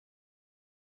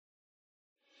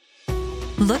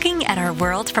Looking at our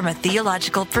world from a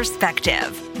theological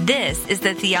perspective. This is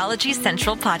the Theology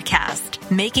Central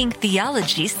Podcast, making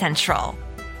theology central.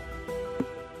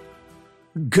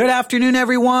 Good afternoon,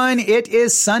 everyone. It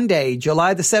is Sunday,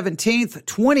 July the 17th,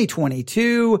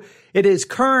 2022. It is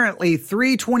currently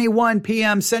 3:21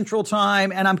 p.m. Central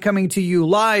Time, and I'm coming to you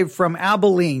live from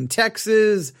Abilene,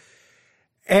 Texas.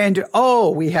 And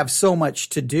we have so much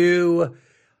to do.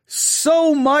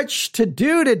 So much to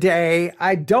do today.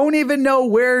 I don't even know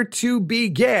where to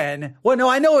begin. Well, no,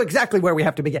 I know exactly where we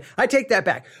have to begin. I take that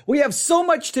back. We have so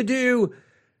much to do,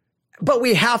 but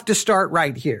we have to start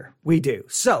right here. We do.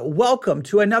 So welcome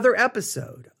to another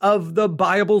episode of the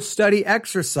Bible Study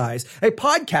Exercise, a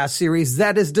podcast series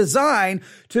that is designed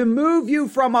to move you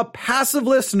from a passive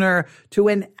listener to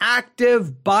an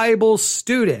active Bible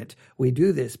student. We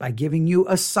do this by giving you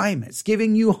assignments,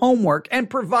 giving you homework, and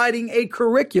providing a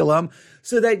curriculum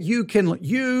so that you can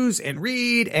use and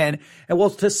read and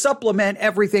to supplement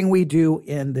everything we do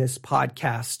in this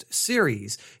podcast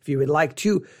series. If you would like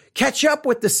to catch up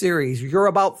with the series, you're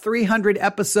about 300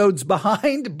 episodes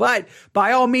behind, but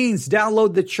by all means,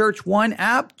 download the Church One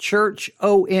app, Church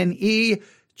O-N-E,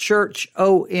 Church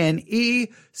O-N-E.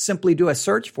 Simply do a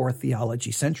search for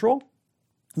Theology Central.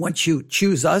 Once you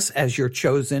choose us as your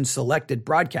chosen selected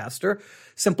broadcaster,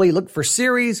 simply look for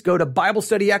series, go to Bible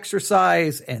Study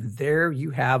Exercise, and there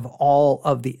you have all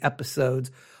of the episodes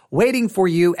waiting for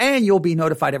you, and you'll be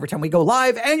notified every time we go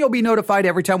live, and you'll be notified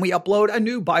every time we upload a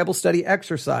new Bible Study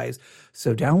Exercise.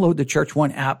 So download the Church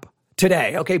One app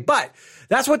today, okay? But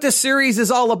that's what this series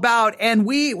is all about, and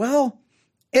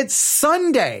it's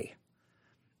Sunday.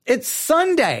 It's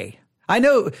Sunday. I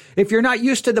know if you're not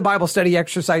used to the Bible Study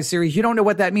Exercise series, you don't know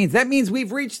what that means. That means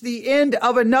we've reached the end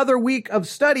of another week of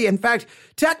study. In fact,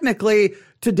 technically,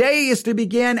 today is to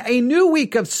begin a new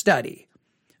week of study,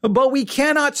 but we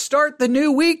cannot start the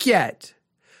new week yet.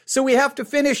 So we have to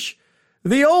finish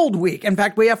the old week. In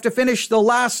fact, we have to finish the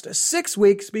last 6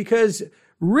 weeks because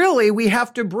really we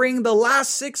have to bring the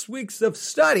last 6 weeks of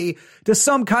study to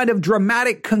some kind of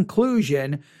dramatic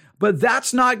conclusion. But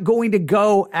that's not going to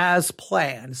go as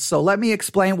planned. So let me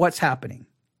explain what's happening.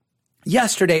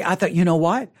 Yesterday, I thought, you know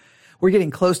what? We're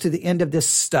getting close to the end of this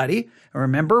study. And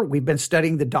remember, we've been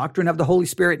studying the doctrine of the Holy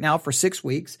Spirit now for 6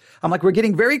 weeks. I'm like, we're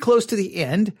getting very close to the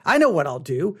end. I know what I'll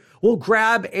do. We'll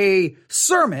grab a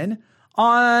sermon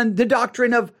on the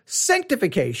doctrine of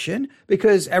sanctification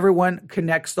because everyone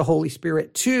connects the Holy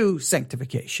Spirit to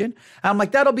sanctification. I'm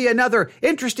like, that'll be another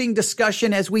interesting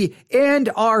discussion as we end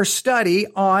our study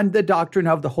on the doctrine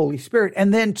of the Holy Spirit.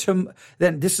 And then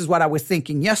this is what I was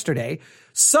thinking yesterday,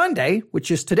 Sunday,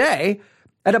 which is today,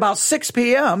 at about 6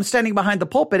 p.m., standing behind the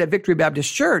pulpit at Victory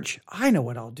Baptist Church, I know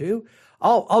what I'll do.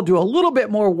 I'll do a little bit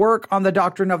more work on the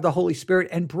doctrine of the Holy Spirit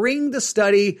and bring the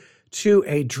study to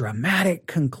a dramatic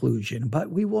conclusion,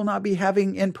 but we will not be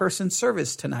having in-person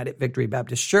service tonight at Victory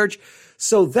Baptist Church.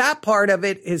 So that part of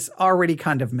it is already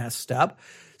kind of messed up.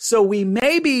 So we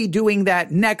may be doing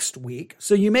that next week.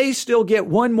 So you may still get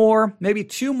one more, maybe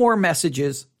 2 more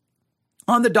messages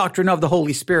on the doctrine of the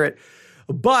Holy Spirit.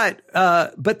 But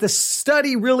the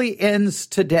study really ends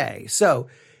today. So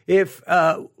if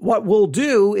what we'll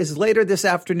do is later this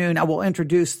afternoon, I will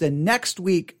introduce the next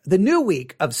week, the new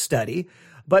week of study.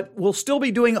 But you'll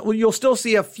still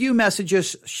see a few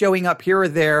messages showing up here or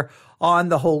there on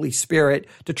the Holy Spirit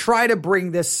to try to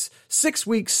bring this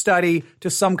 6-week study to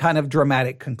some kind of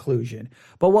dramatic conclusion.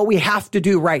 But what we have to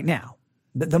do right now,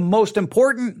 the most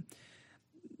important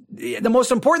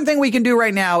thing we can do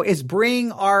right now is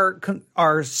bring our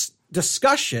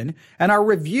discussion and our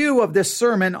review of this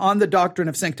sermon on the doctrine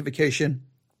of sanctification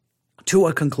to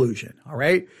a conclusion. All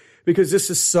right. Because this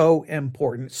is so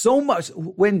important. So much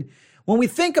when we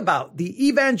think about the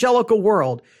evangelical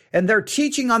world and their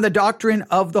teaching on the doctrine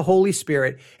of the Holy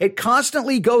Spirit, it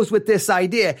constantly goes with this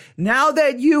idea. Now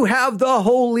that you have the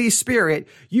Holy Spirit,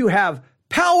 you have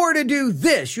power to do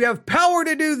this. You have power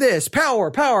to do this.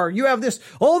 Power. You have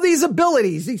all these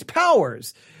abilities, these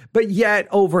powers. But yet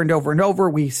over and over and over,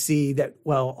 we see that,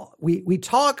 we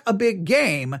talk a big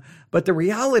game, but the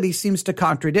reality seems to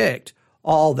contradict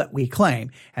all that we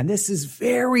claim. And this is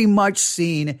very much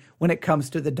seen when it comes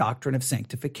to the doctrine of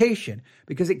sanctification,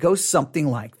 because it goes something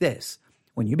like this.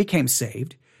 When you became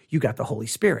saved, you got the Holy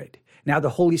Spirit. Now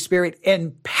the Holy Spirit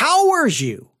empowers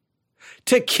you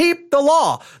to keep the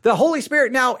law. The Holy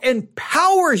Spirit now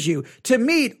empowers you to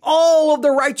meet all of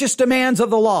the righteous demands of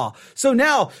the law. So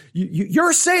now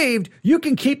you're saved, you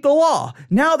can keep the law.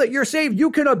 Now that you're saved,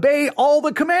 you can obey all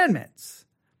the commandments.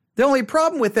 The only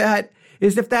problem with that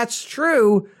is if that's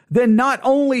true, then not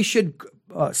only should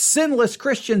sinless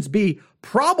Christians be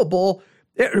possible,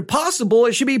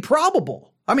 it should be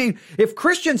probable. I mean, if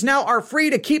Christians now are free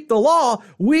to keep the law,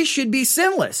 we should be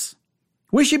sinless.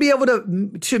 We should be able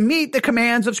to meet the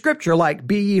commands of Scripture, like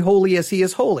be ye holy as he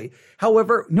is holy.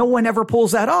 However, no one ever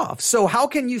pulls that off. So how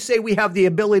can you say we have the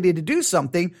ability to do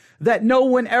something that no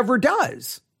one ever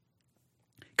does?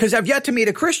 Because I've yet to meet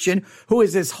a Christian who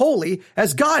is as holy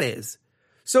as God is.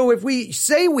 So if we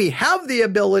say we have the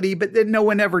ability, but then no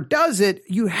one ever does it,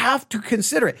 you have to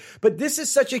consider it. But this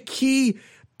is such a key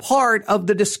part of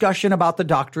the discussion about the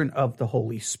doctrine of the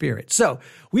Holy Spirit. So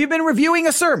we've been reviewing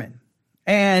a sermon.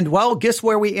 And, well, guess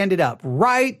where we ended up?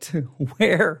 Right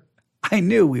where I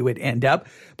knew we would end up.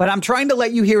 But I'm trying to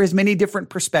let you hear as many different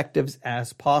perspectives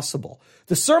as possible.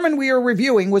 The sermon we are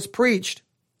reviewing was preached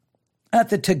at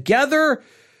the Together.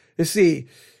 Let's see,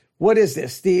 what is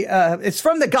this? It's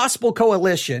from the Gospel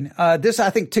Coalition. I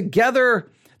think, Together,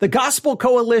 the Gospel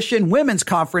Coalition Women's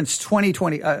Conference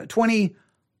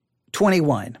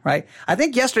 2021, right? I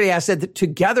think yesterday I said that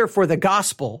Together for the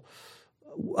Gospel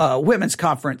Women's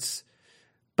Conference.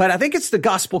 But I think it's the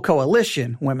Gospel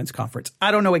Coalition Women's Conference.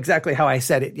 I don't know exactly how I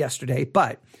said it yesterday,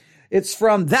 but it's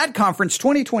from that conference,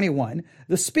 2021.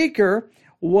 The speaker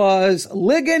was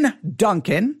Ligon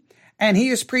Duncan, and he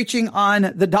is preaching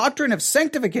on the doctrine of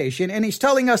sanctification, and he's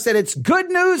telling us that it's good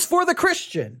news for the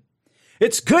Christian.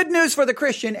 It's good news for the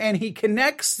Christian, and he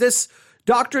connects this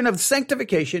doctrine of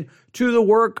sanctification to the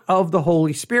work of the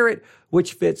Holy Spirit,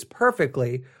 which fits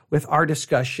perfectly with our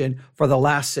discussion for the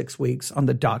last 6 weeks on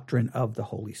the doctrine of the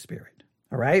Holy Spirit.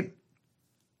 All right?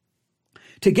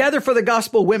 Together for the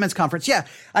Gospel Women's Conference. Yeah,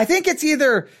 I think it's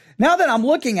either, now that I'm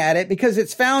looking at it, because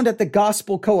it's found at the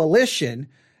Gospel Coalition,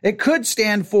 it could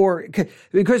stand for,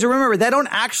 because remember, they don't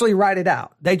actually write it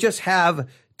out. They just have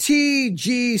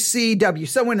TGCW.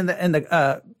 Someone in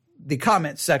the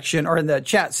comments section or in the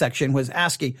chat section was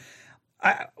asking,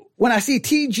 when I see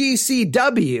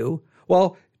TGCW,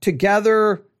 well,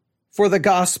 Together for the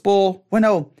Gospel.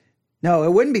 Well, no,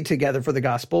 it wouldn't be Together for the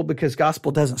Gospel because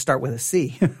gospel doesn't start with a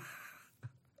C.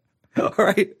 All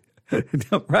right.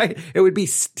 Right. It would be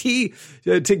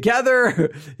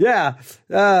Together. Yeah.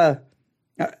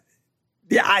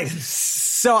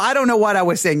 So I don't know what I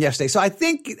was saying yesterday. So I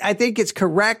think it's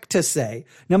correct to say,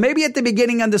 now maybe at the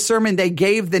beginning of the sermon, they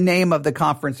gave the name of the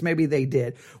conference. Maybe they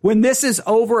did. When this is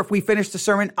over, if we finish the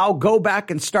sermon, I'll go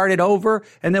back and start it over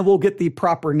and then we'll get the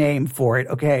proper name for it.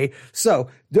 Okay. So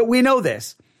we know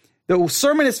this. The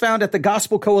sermon is found at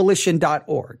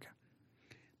thegospelcoalition.org.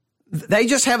 They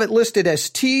just have it listed as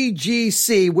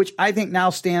TGC, which I think now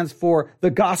stands for the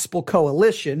Gospel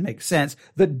Coalition. Makes sense.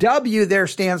 The W there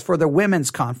stands for the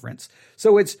Women's Conference.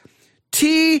 So it's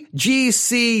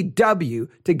TGCW,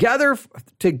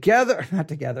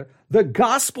 the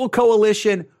Gospel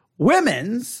Coalition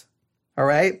Women's, all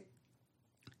right?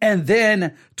 And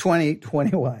then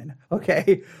 2021.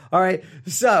 Okay. All right.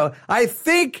 So I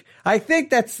think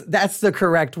that's the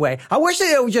correct way. I wish they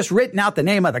had just written out the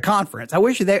name of the conference. I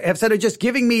wish they, instead of just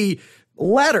giving me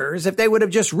letters, if they would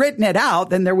have just written it out,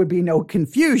 then there would be no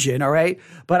confusion. All right.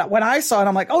 But when I saw it,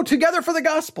 I'm like, oh, Together for the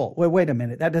Gospel. Wait a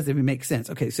minute. That doesn't even make sense.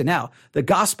 Okay. So now the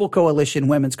Gospel Coalition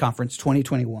Women's Conference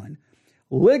 2021.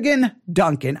 Ligon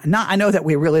Duncan. Now, I know that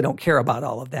we really don't care about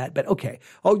all of that, but okay.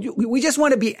 We just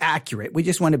want to be accurate.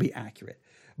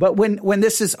 But when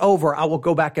this is over, I will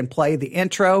go back and play the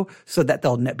intro so that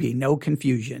there'll be no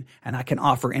confusion and I can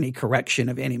offer any correction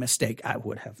of any mistake I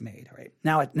would have made. All right.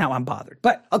 Now I'm bothered.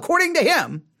 But according to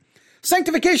him,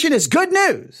 sanctification is good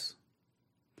news.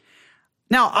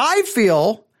 Now, I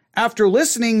feel after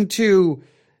listening to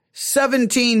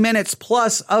 17 minutes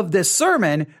plus of this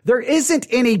sermon, there isn't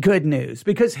any good news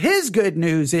because his good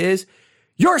news is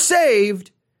you're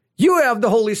saved. You have the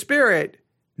Holy Spirit.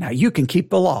 Now you can keep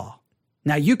the law.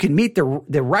 Now you can meet the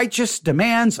righteous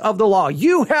demands of the law.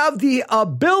 You have the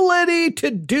ability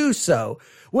to do so,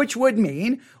 which would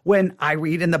mean when I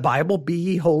read in the Bible, be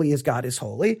ye holy as God is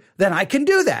holy, then I can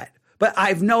do that. But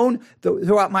I've known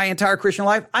throughout my entire Christian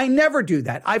life, I never do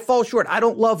that. I fall short. I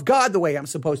don't love God the way I'm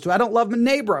supposed to. I don't love my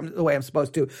neighbor the way I'm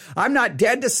supposed to. I'm not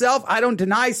dead to self. I don't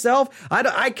deny self.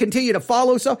 I continue to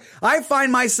follow self. I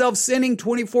find myself sinning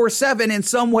 24/7 in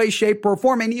some way, shape, or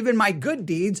form. And even my good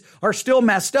deeds are still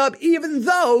messed up, even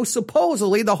though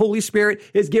supposedly the Holy Spirit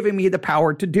is giving me the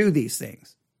power to do these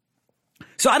things.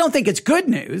 So I don't think it's good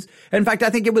news. In fact,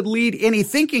 I think it would lead any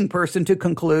thinking person to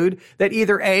conclude that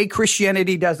either A,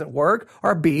 Christianity doesn't work,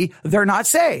 or B, they're not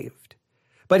saved.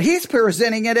 But he's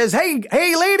presenting it as, hey,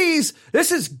 ladies,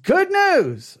 this is good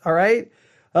news. All right.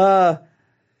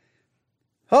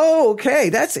 Okay.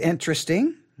 That's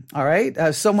interesting. All right.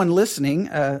 Someone listening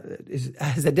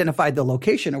has identified the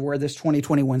location of where this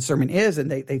 2021 sermon is,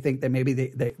 and they think that maybe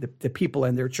the people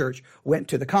in their church went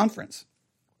to the conference.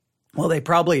 Well, they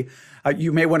probably,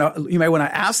 you may want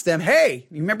to ask them, hey,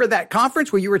 you remember that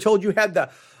conference where you were told you had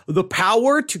the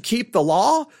power to keep the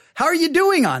law? How are you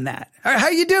doing on that? How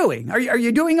are you doing? Are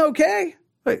you doing okay?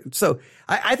 So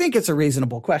I think it's a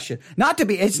reasonable question.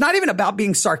 It's not even about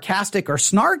being sarcastic or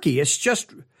snarky. It's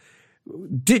just,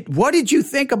 what did you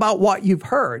think about what you've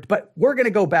heard? But we're going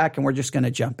to go back and we're just going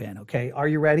to jump in. Okay. Are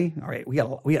you ready? All right. We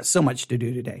got so much to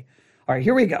do today. All right,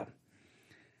 here we go.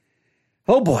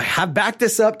 Oh boy. I've backed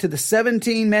this up to the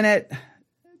 17 minutes,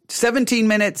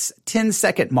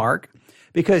 10-second mark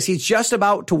because he's just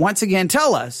about to once again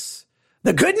tell us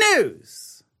the good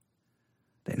news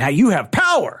that now you have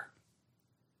power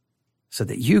so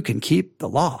that you can keep the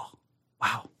law.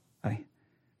 Wow. I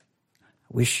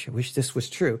wish this was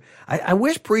true. I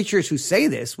wish preachers who say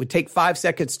this would take 5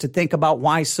 seconds to think about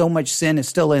why so much sin is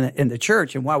still in the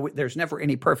church and why there's never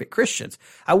any perfect Christians.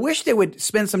 I wish they would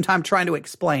spend some time trying to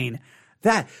explain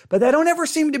that, but they don't ever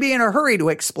seem to be in a hurry to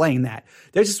explain that.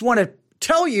 They just want to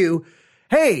tell you,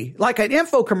 hey, like an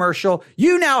info commercial,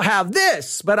 you now have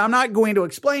this, but I'm not going to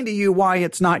explain to you why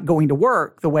it's not going to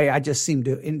work the way I just seem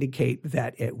to indicate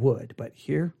that it would. But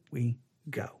here we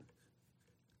go.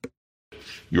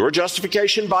 Your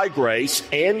justification by grace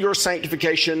and your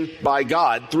sanctification by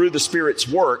God through the Spirit's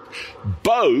work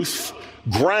both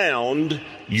ground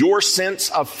your sense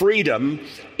of freedom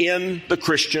in the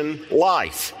Christian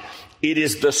life. It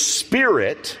is the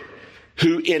Spirit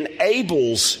who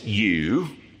enables you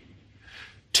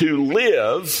to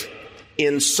live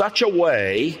in such a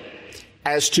way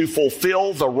as to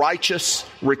fulfill the righteous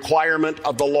requirement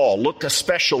of the law. Look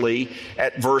especially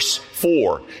at verse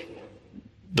 4.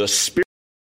 The Spirit.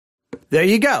 There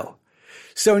you go.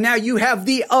 So now you have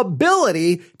the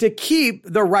ability to keep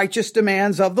the righteous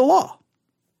demands of the law.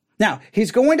 Now,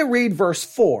 he's going to read verse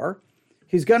 4.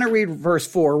 He's going to read verse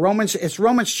 4. It's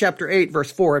Romans chapter 8,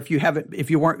 verse 4. If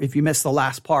you missed the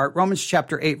last part, Romans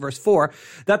chapter 8, verse 4,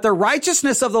 that the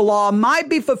righteousness of the law might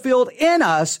be fulfilled in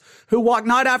us who walk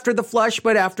not after the flesh,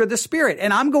 but after the Spirit.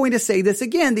 And I'm going to say this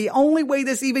again. The only way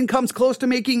this even comes close to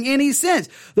making any sense,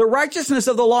 the righteousness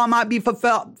of the law might be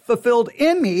fulfilled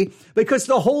in me because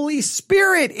the Holy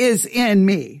Spirit is in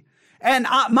me. And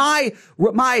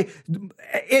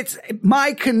it's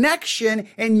my connection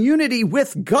and unity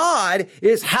with God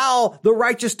is how the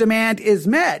righteous demand is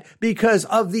met because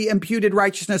of the imputed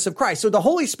righteousness of Christ. So the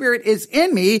Holy Spirit is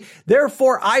in me.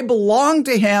 Therefore, I belong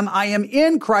to him. I am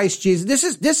in Christ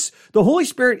Jesus. The Holy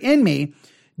Spirit in me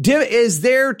is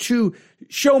there to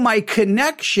show my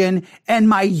connection and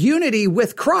my unity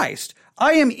with Christ.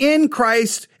 I am in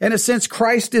Christ. In a sense,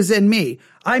 Christ is in me.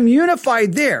 I'm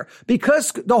unified there.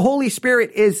 Because the Holy Spirit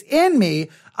is in me,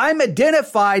 I'm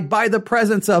identified by the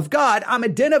presence of God. I'm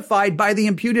identified by the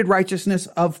imputed righteousness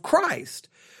of Christ.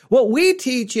 What we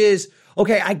teach is,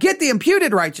 okay, I get the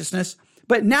imputed righteousness,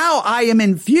 but now I am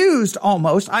infused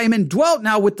almost. I am indwelt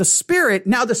now with the Spirit.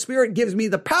 Now the Spirit gives me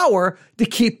the power to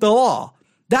keep the law.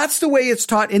 That's the way it's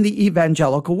taught in the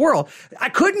evangelical world. I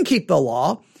couldn't keep the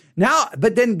law.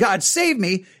 But then God saved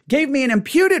me, gave me an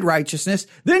imputed righteousness,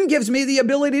 then gives me the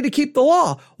ability to keep the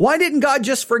law. Why didn't God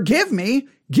just forgive me,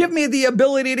 give me the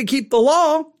ability to keep the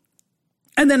law,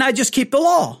 and then I just keep the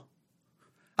law?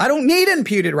 I don't need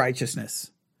imputed righteousness.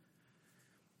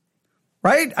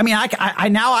 Right? I mean,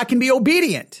 I can be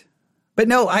obedient. But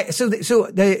no, so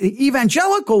the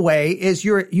evangelical way is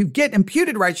you get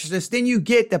imputed righteousness, then you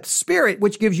get the Spirit,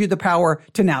 which gives you the power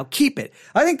to now keep it.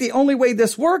 I think the only way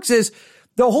this works is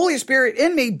the Holy Spirit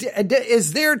in me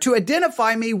is there to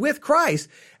identify me with Christ,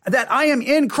 that I am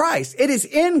in Christ. It is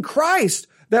in Christ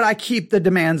that I keep the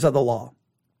demands of the law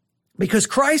because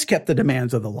Christ kept the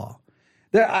demands of the law.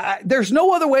 There's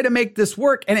no other way to make this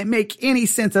work and it make any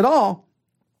sense at all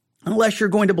unless you're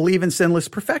going to believe in sinless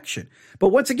perfection. But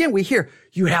once again, we hear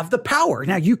you have the power.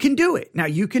 Now you can do it. Now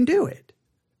you can do it.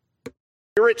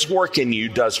 Spirit's work in you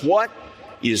does what?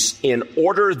 Is in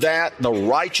order that the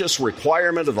righteous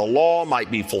requirement of the law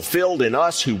might be fulfilled in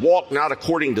us who walk not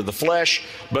according to the flesh,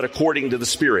 but according to the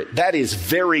Spirit. That is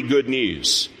very good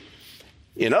news.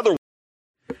 In other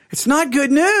words, it's not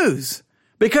good news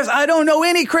because I don't know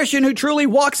any Christian who truly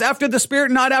walks after the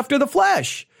Spirit, not after the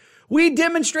flesh. We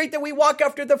demonstrate that we walk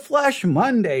after the flesh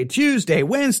Monday, Tuesday,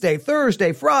 Wednesday,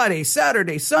 Thursday, Friday,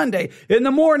 Saturday, Sunday, in the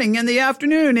morning, in the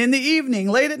afternoon, in the evening,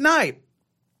 late at night,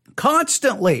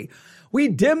 constantly. We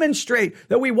demonstrate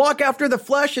that we walk after the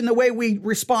flesh in the way we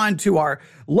respond to our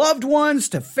loved ones,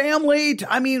 to family.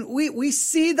 We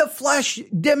see the flesh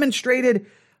demonstrated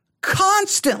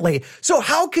constantly. So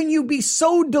how can you be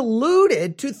so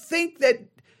deluded to think that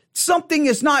something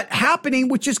is not happening,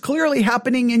 which is clearly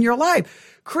happening in your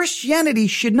life? Christianity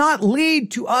should not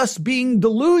lead to us being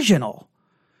delusional.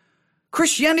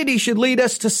 Christianity should lead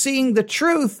us to seeing the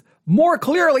truth more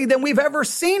clearly than we've ever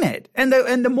seen it. And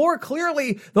the more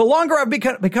clearly, the longer I've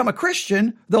become a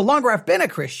Christian, the longer I've been a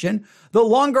Christian, the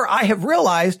longer I have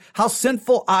realized how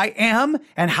sinful I am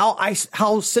and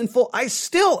how sinful I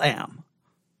still am.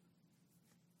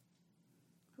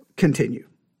 Continue.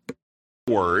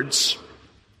 Words,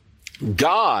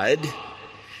 God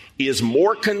is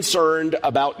more concerned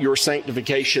about your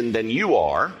sanctification than you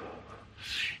are,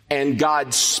 and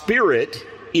God's Spirit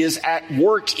is at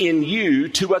work in you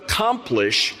to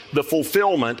accomplish the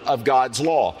fulfillment of God's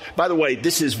law. By the way,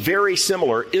 this is very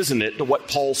similar, isn't it, to what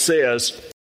Paul says.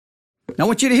 I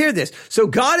want you to hear this. So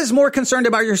God is more concerned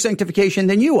about your sanctification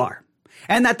than you are,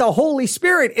 and that the Holy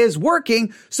Spirit is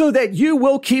working so that you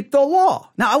will keep the law.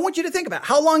 Now, I want you to think about,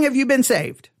 how long have you been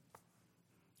saved?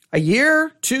 A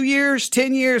year, 2 years,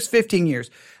 10 years, 15 years.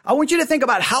 I want you to think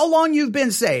about how long you've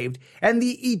been saved, and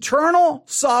the eternal,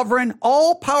 sovereign,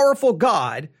 all-powerful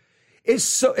God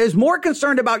is more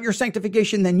concerned about your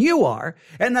sanctification than you are,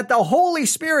 and that the Holy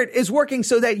Spirit is working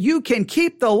so that you can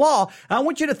keep the law. I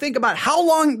want you to think about how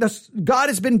long God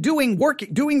has been doing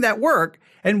that work,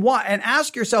 and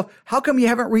ask yourself, how come you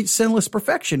haven't reached sinless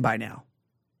perfection by now?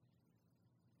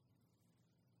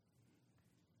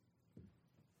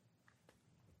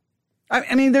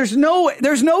 I mean, there's no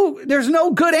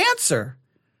good answer.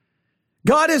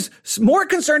 God is more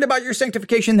concerned about your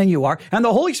sanctification than you are, and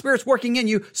the Holy Spirit's working in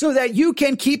you so that you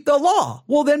can keep the law.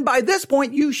 Well, then by this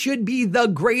point, you should be the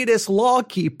greatest law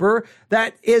keeper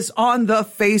that is on the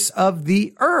face of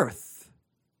the earth.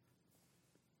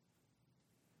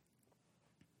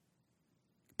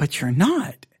 But you're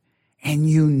not, and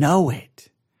you know it.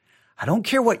 I don't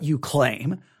care what you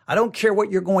claim. I don't care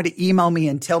what you're going to email me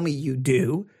and tell me you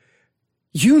do.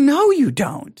 You know you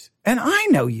don't, and I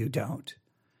know you don't,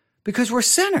 because we're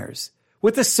sinners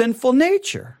with a sinful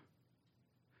nature.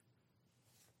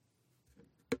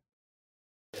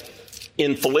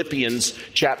 In Philippians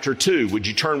chapter 2, would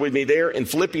you turn with me there? In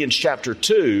Philippians chapter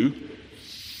 2,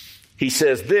 he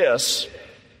says this.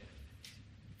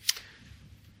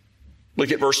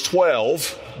 Look at verse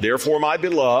 12. Therefore, my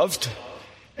beloved,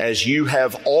 as you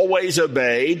have always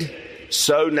obeyed,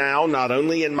 so now, not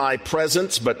only in my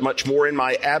presence, but much more in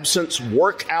my absence,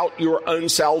 work out your own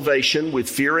salvation with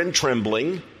fear and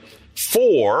trembling,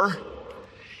 for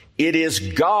it is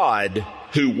God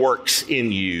who works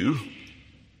in you,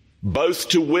 both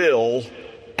to will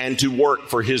and to work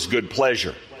for his good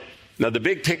pleasure. Now, the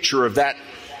big picture of that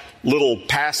little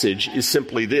passage is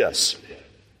simply this.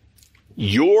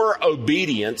 Your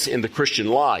obedience in the Christian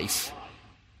life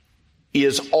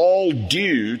is all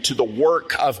due to the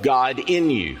work of God in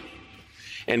you.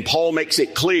 And Paul makes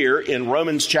it clear in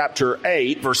Romans chapter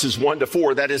 8, verses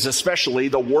 1-4, that is especially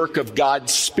the work of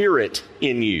God's Spirit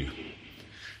in you.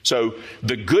 So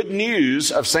the good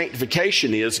news of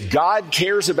sanctification is God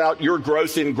cares about your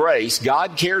growth in grace.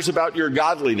 God cares about your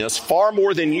godliness far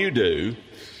more than you do.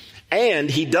 And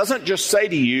he doesn't just say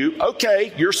to you,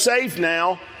 okay, you're saved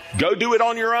now. Go do it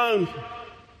on your own.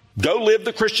 Go live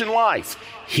the Christian life.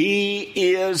 He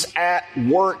is at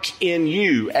work in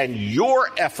you, and your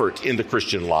effort in the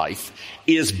Christian life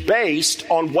is based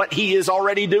on what he is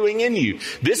already doing in you.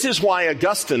 This is why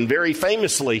Augustine very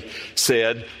famously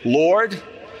said, Lord,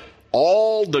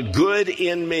 all the good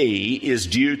in me is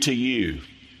due to you.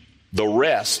 The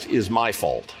rest is my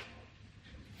fault.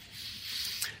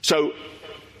 So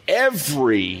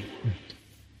every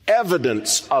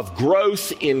evidence of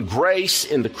growth in grace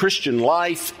in the Christian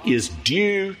life is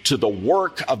due to the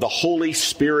work of the Holy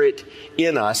Spirit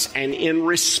in us and in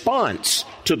response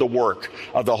to the work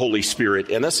of the Holy Spirit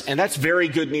in us. And that's very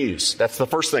good news. That's the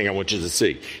first thing I want you to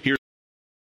see.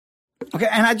 Okay,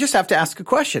 and I just have to ask a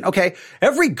question. Okay,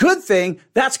 every good thing,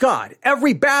 that's God.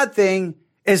 Every bad thing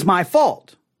is my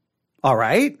fault. All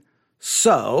right?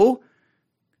 So,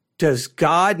 does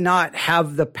God not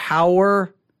have the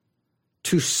power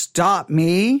to stop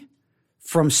me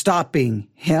from stopping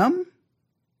him?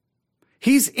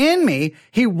 He's in me.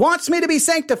 He wants me to be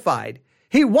sanctified.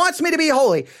 He wants me to be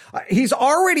holy. He's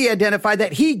already identified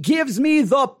that he gives me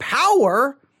the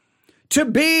power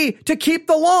to keep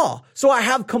the law. So I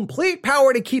have complete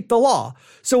power to keep the law.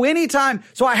 So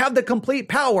I have the complete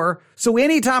power. So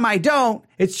anytime I don't,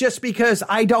 it's just because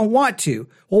I don't want to.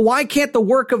 Well, why can't the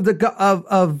work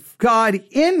of God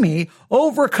in me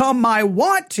overcome my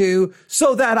want to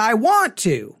so that I want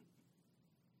to?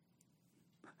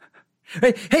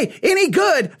 Hey, any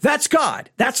good, that's God.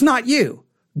 That's not you.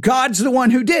 God's the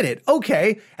one who did it.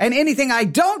 Okay. And anything I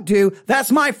don't do,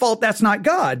 that's my fault. That's not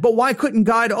God. But why couldn't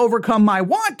God overcome my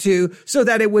want to so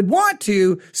that it would want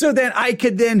to, so that I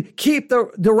could then keep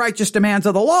the righteous demands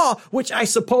of the law, which I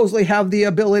supposedly have the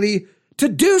ability to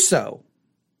do so.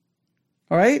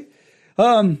 All right.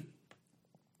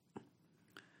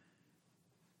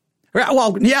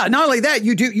 Well, yeah, not only that,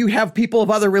 you have people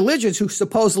of other religions who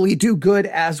supposedly do good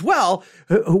as well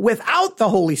without the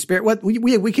Holy Spirit.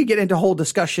 We could get into a whole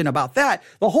discussion about that.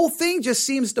 The whole thing just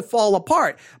seems to fall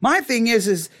apart. My thing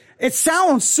is it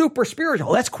sounds super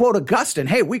spiritual. Let's quote Augustine.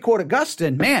 Hey, we quote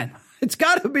Augustine. Man, it's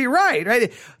got to be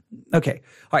right? Okay.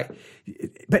 All right.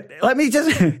 But let me just,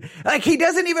 he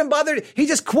doesn't even bother. He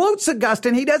just quotes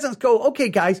Augustine. He doesn't go, okay,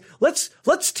 guys, let's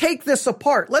take this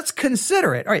apart. Let's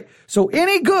consider it. All right. So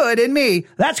any good in me,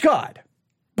 that's God.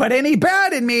 But any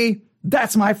bad in me,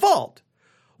 that's my fault.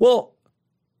 Well,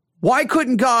 why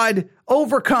couldn't God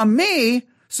overcome me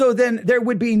so then there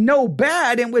would be no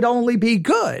bad and would only be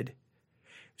good?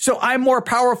 So I'm more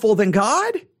powerful than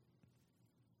God?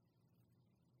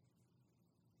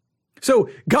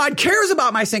 So God cares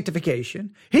about my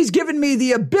sanctification. He's given me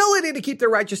the ability to keep the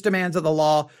righteous demands of the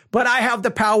law, but I have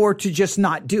the power to just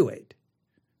not do it.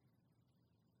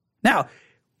 Now,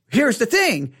 here's the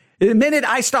thing. The minute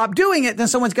I stop doing it, then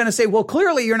someone's going to say, well,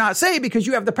 clearly you're not saved because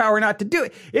you have the power not to do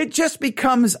it. It just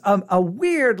becomes a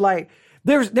weird,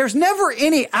 there's never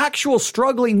any actual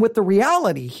struggling with the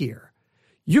reality here.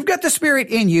 You've got the Spirit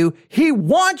in you. He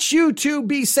wants you to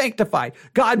be sanctified.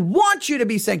 God wants you to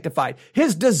be sanctified.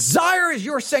 His desire is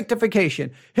your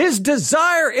sanctification. His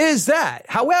desire is that.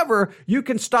 However, you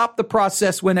can stop the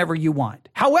process whenever you want.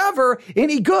 However,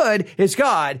 any good is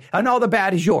God and all the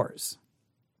bad is yours.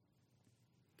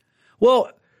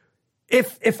 Well,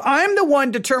 if I'm the one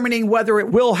determining whether it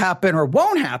will happen or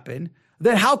won't happen,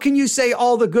 then how can you say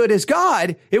all the good is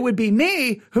God? It would be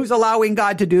me who's allowing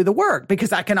God to do the work,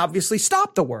 because I can obviously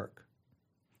stop the work.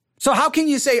 So how can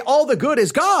you say all the good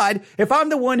is God if I'm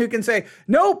the one who can say,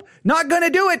 nope, not going to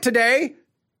do it today?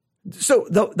 So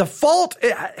the fault,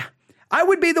 I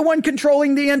would be the one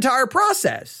controlling the entire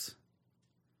process.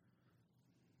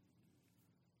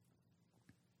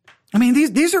 I mean,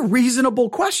 these are reasonable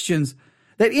questions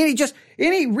that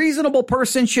any reasonable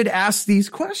person should ask these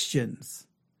questions.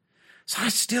 So I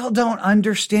still don't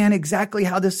understand exactly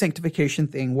how this sanctification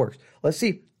thing works. Let's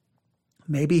see.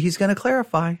 Maybe he's going to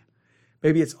clarify.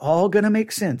 Maybe it's all going to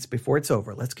make sense before it's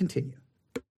over. Let's continue.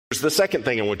 Here's the second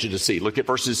thing I want you to see. Look at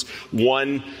verses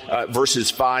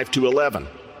 5 to 11.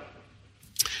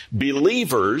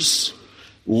 Believers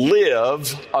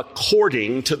live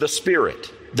according to the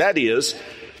Spirit. That is,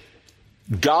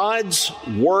 God's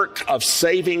work of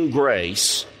saving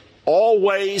grace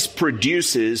always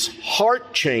produces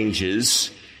heart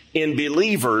changes in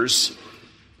believers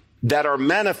that are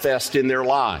manifest in their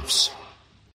lives.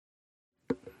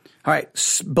 All right.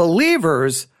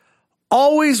 Believers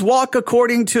always walk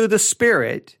according to the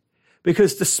Spirit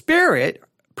because the Spirit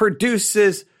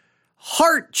produces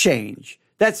heart change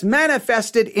that's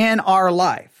manifested in our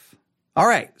life. All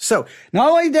right. So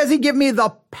not only does he give me the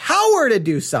power to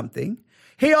do something,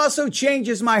 he also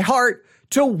changes my heart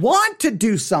to want to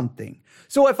do something.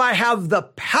 So if I have the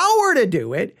power to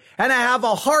do it and I have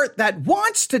a heart that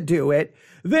wants to do it,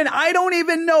 then I don't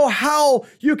even know how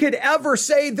you could ever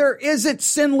say there isn't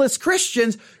sinless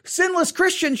Christians. Sinless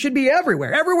Christians should be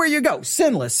everywhere. Everywhere you go,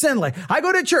 sinless. I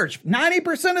go to church.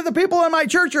 90% of the people in my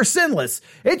church are sinless.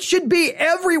 It should be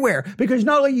everywhere because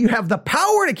not only you have the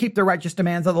power to keep the righteous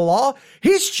demands of the law,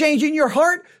 he's changing your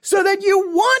heart so that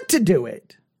you want to do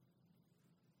it.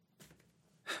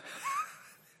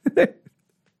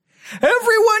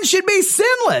 Everyone should be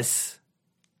sinless.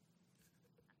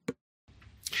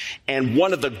 And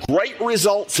one of the great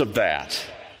results of that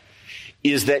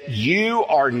is that you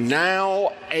are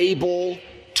now able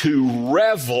to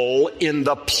revel in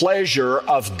the pleasure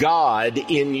of God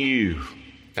in you.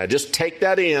 Now just take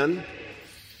that in.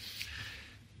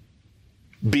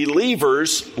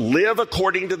 Believers live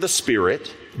according to the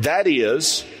Spirit. That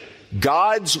is,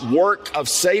 God's work of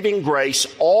saving grace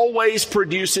always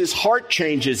produces heart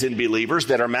changes in believers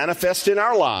that are manifest in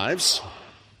our lives.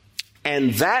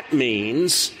 And that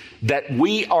means that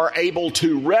we are able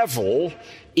to revel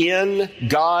in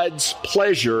God's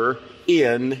pleasure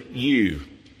in you.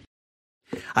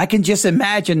 I can just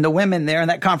imagine the women there in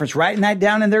that conference writing that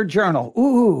down in their journal.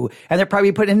 Ooh, and they're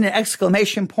probably putting an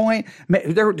exclamation point.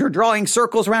 They're drawing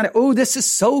circles around it. Ooh, this is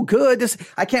so good.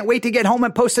 I can't wait to get home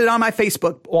and post it on my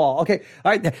Facebook wall. Okay.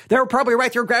 All right. They're probably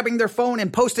right there grabbing their phone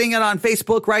and posting it on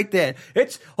Facebook right then.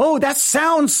 That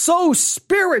sounds so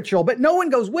spiritual, but no one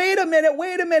goes, wait a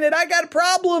minute. I got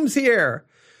problems here.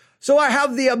 So I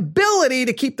have the ability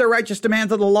to keep the righteous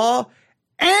demands of the law,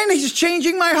 and he's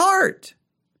changing my heart.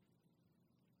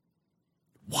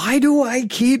 Why do I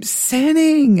keep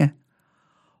sinning?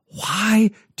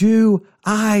 Why do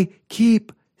I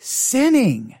keep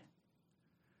sinning?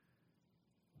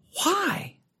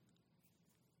 Why?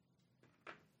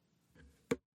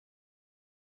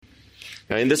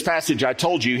 Now, in this passage, I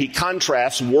told you, he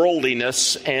contrasts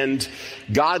worldliness and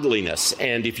godliness.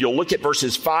 And if you'll look at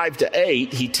verses 5 to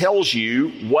 8, he tells you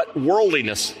what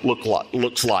worldliness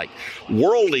looks like.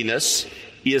 Worldliness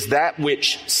is that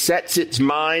which sets its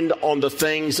mind on the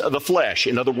things of the flesh.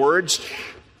 In other words,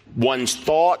 one's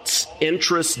thoughts,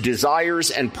 interests,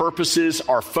 desires, and purposes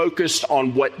are focused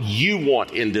on what you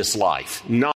want in this life,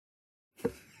 not.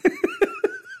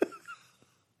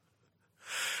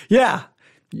 Yeah.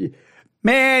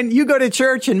 Man, you go to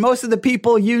church and most of the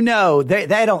people you know, they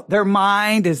don't, their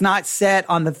mind is not set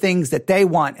on the things that they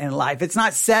want in life. It's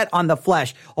not set on the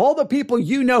flesh. All the people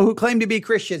you know who claim to be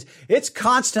Christians, it's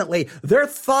constantly their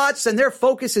thoughts and their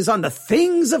focus is on the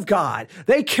things of God.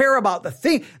 They care about the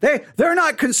thing. They're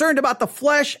not concerned about the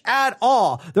flesh at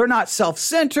all. They're not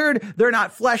self-centered. They're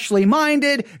not fleshly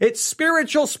minded. It's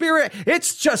spiritual spirit.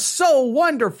 It's just so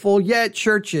wonderful. Yet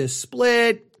church is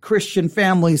split. Christian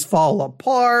families fall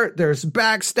apart. There's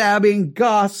backstabbing,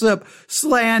 gossip,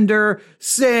 slander,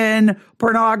 sin,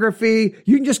 pornography.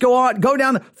 You can just go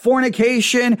down the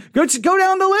fornication, go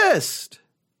down the list.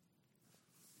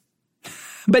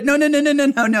 But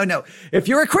no. If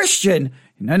you're a Christian,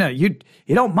 you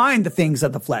don't mind the things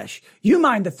of the flesh. You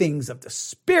mind the things of the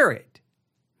spirit.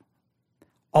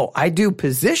 Oh, I do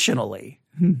positionally.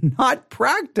 Not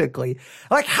practically.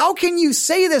 Like, how can you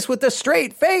say this with a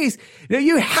straight face?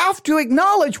 You have to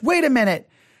acknowledge, wait a minute.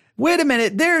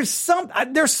 There's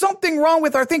something wrong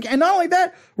with our thinking. And not only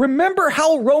that, remember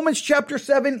how Romans chapter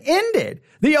 7 ended.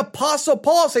 The apostle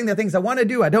Paul saying the things I want to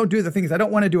do, I don't do. The things I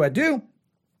don't want to do, I do.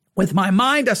 With my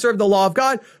mind, I serve the law of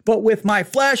God, but with my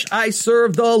flesh, I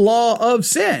serve the law of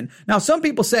sin. Now, some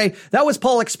people say that was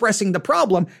Paul expressing the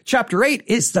problem. Chapter 8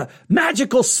 is the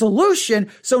magical solution.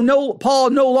 So Paul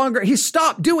no longer, he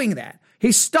stopped doing that.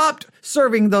 He stopped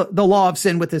serving the law of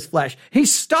sin with his flesh. He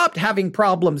stopped having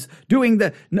problems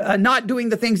not doing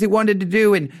the things he wanted to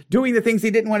do and doing the things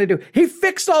he didn't want to do. He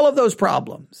fixed all of those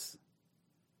problems.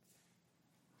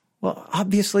 Well,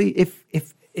 obviously, if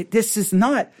this is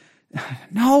not,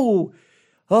 no.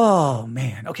 Oh,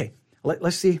 man. Okay.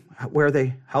 Let's see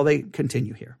how they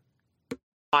continue here.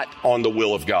 Not on the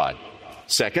will of God.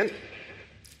 Second,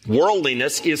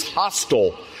 worldliness is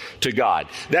hostile to God.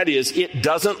 That is, it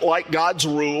doesn't like God's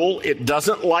rule. It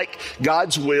doesn't like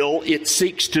God's will. It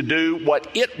seeks to do what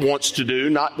it wants to do,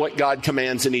 not what God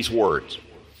commands in his words.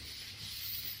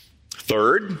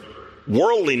 Third,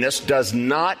 worldliness does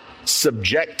not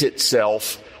subject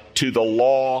itself to the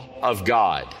law of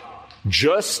God.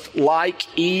 Just like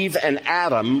Eve and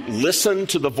Adam listened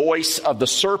to the voice of the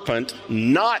serpent,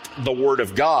 not the word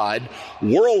of God,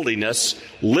 worldliness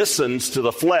listens to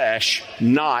the flesh,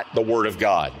 not the word of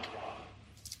God.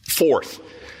 Fourth,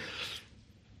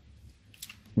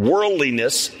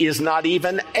 worldliness is not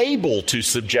even able to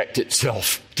subject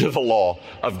itself to the law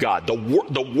of God.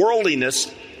 The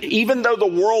worldliness, even though the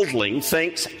worldling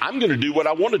thinks, I'm going to do what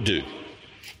I want to do.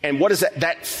 And what is that?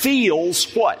 That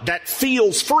feels what? That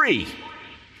feels free.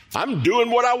 I'm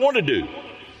doing what I want to do.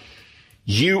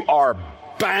 You are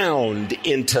bound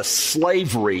into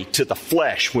slavery to the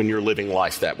flesh when you're living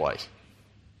life that way.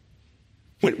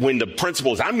 When the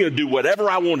principle is, I'm going to do whatever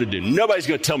I want to do. Nobody's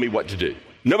going to tell me what to do.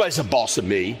 Nobody's the boss of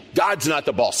me. God's not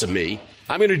the boss of me.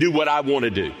 I'm going to do what I want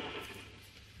to do.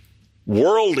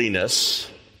 Worldliness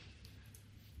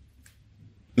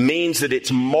means that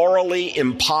it's morally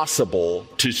impossible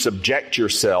to subject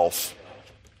yourself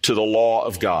to the law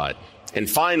of God. And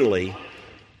finally,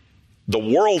 the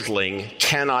worldling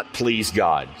cannot please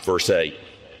God, verse 8.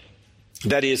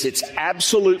 That is, it's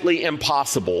absolutely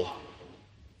impossible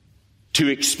to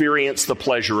experience the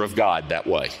pleasure of God that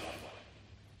way.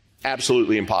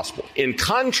 Absolutely impossible. In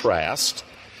contrast,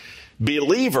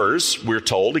 believers, we're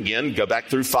told, again, go back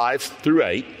through 5 through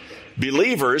 8,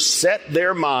 believers set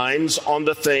their minds on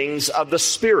the things of the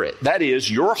Spirit. That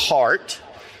is, your heart,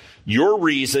 your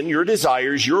reason, your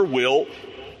desires, your will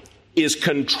is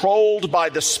controlled by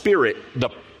the Spirit. The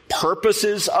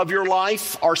purposes of your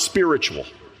life are spiritual.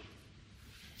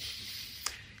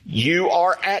 You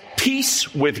are at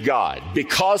peace with God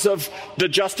because of the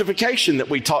justification that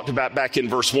we talked about back in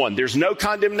verse 1. There's no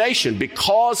condemnation.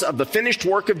 Because of the finished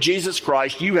work of Jesus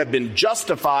Christ, you have been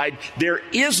justified. There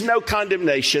is no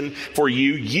condemnation for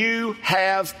you. You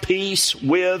have peace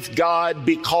with God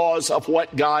because of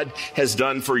what God has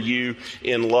done for you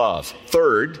in love.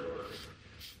 Third,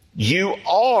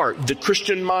 the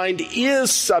Christian mind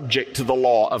is subject to the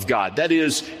law of God. That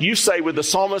is, you say with the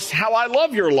psalmist, "How I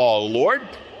love your law, O Lord."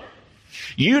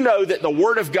 You know that the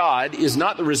Word of God is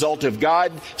not the result of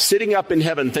God sitting up in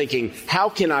heaven thinking, "How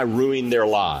can I ruin their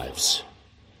lives?"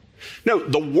 No,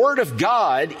 the Word of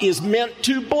God is meant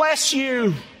to bless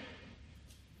you.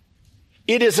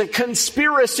 It is a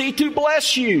conspiracy to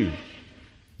bless you.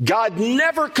 God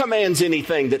never commands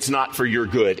anything that's not for your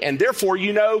good. And therefore,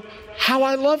 you know, "How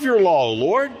I love your law, O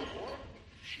Lord."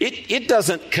 It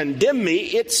doesn't condemn me.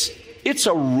 It's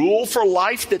a rule for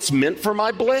life that's meant for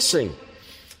my blessing.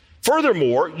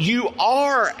 Furthermore, you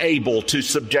are able to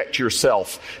subject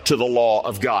yourself to the law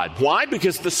of God. Why?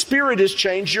 Because the Spirit has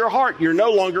changed your heart. You're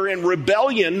no longer in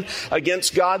rebellion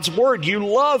against God's word. You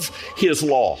love His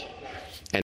law.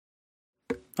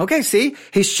 Okay, see,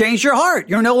 He's changed your heart.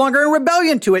 You're no longer in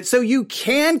rebellion to it, so you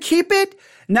can keep it.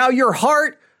 Now your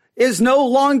heart is no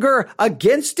longer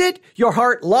against it. Your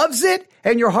heart loves it,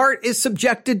 and your heart is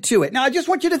subjected to it. Now, I just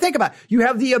want you to think about it. You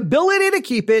have the ability to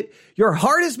keep it. Your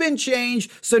heart has been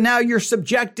changed, so now you're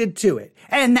subjected to it.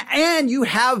 And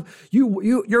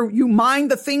you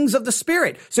mind the things of the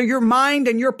Spirit. So your mind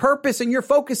and your purpose and your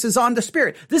focus is on the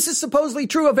Spirit. This is supposedly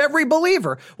true of every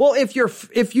believer. Well, if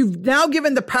you've now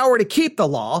given the power to keep the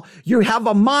law, you have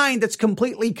a mind that's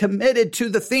completely committed to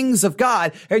the things of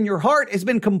God, and your heart has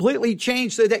been completely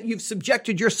changed so that you've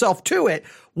subjected yourself to it.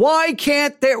 Why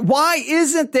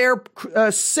isn't there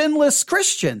sinless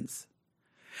Christians?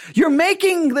 You're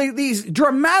making these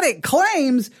dramatic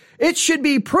claims. It should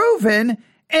be proven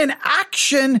in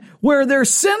action where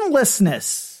there's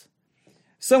sinlessness.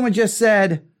 Someone just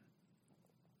said,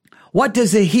 what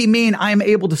does he mean I'm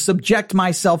able to subject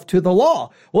myself to the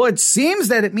law? Well, it seems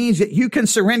that it means that you can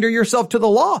surrender yourself to the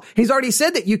law. He's already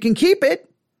said that you can keep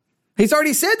it. He's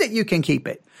already said that you can keep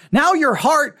it. Now your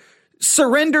heart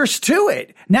surrenders to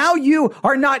it. Now you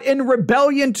are not in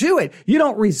rebellion to it. You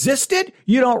don't resist it.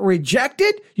 You don't reject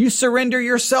it. You surrender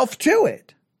yourself to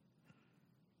it.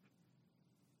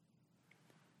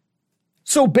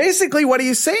 So basically what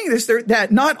he's saying is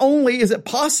that not only is it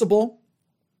possible,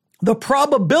 the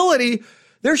probability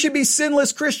there should be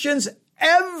sinless Christians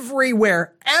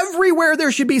everywhere. Everywhere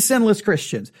there should be sinless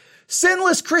Christians.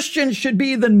 Sinless Christians should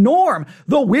be the norm.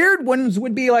 The weird ones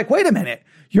would be like, wait a minute.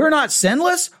 You're not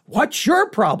sinless? What's your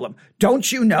problem?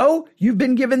 Don't you know you've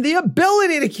been given the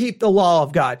ability to keep the law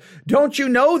of God? Don't you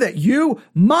know that you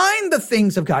mind the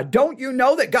things of God? Don't you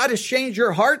know that God has changed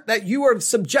your heart, that you have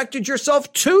subjected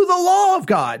yourself to the law of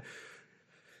God?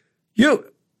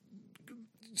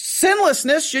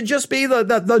 Sinlessness should just be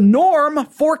the norm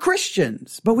for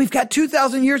Christians. But we've got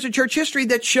 2,000 years of church history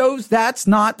that shows that's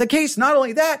not the case. Not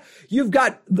only that, you've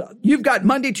got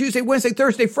Monday, Tuesday, Wednesday,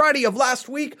 Thursday, Friday of last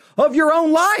week of your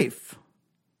own life.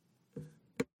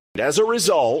 As a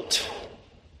result,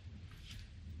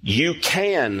 you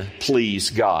can please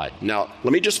God. Now,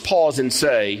 let me just pause and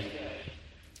say,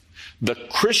 the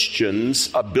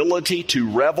Christian's ability to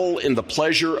revel in the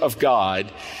pleasure of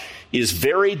God is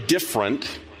very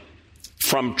different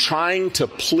from trying to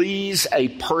please a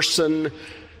person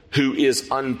who is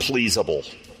unpleasable.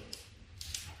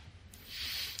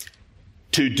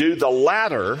 To do the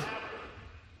latter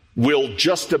will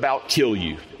just about kill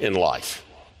you in life.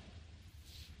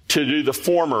 To do the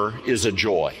former is a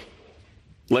joy.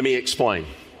 Let me explain.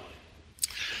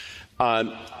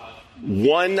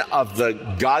 One of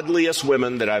the godliest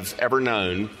women that I've ever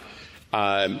known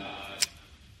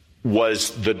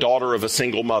was the daughter of a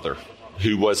single mother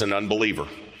who was an unbeliever.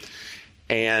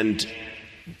 And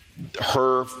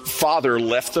her father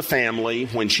left the family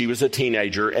when she was a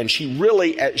teenager, and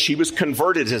she was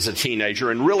converted as a teenager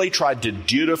and really tried to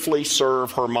dutifully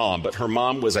serve her mom. But her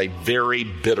mom was a very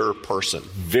bitter person,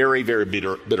 very, very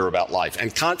bitter about life,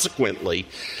 and consequently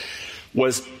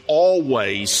was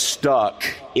always stuck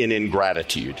in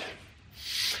ingratitude.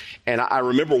 And I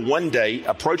remember one day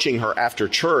approaching her after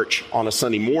church on a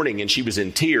Sunday morning, and she was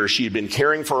in tears. She had been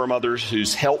caring for her mother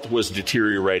whose health was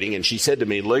deteriorating. And she said to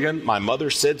me, Ligon, my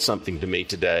mother said something to me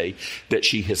today that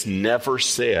she has never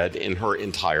said in her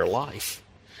entire life.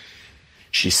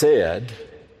 She said,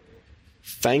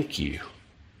 thank you.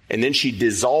 And then she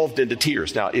dissolved into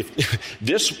tears. Now, if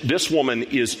this woman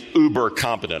is uber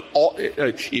competent.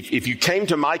 If you came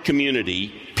to my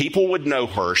community, people would know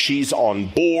her. She's on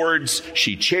boards.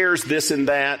 She chairs this and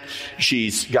that.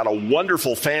 She's got a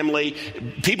wonderful family.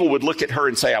 People would look at her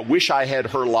and say, I wish I had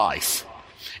her life.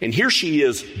 And here she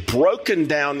is, broken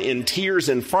down in tears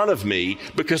in front of me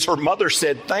because her mother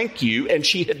said thank you, and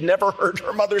she had never heard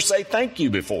her mother say thank you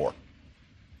before.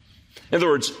 In other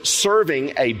words,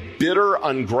 serving a bitter,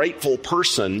 ungrateful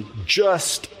person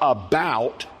just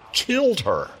about killed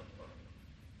her.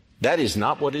 That is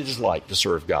not what it is like to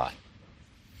serve God.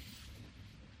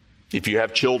 If you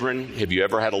have children, have you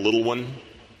ever had a little one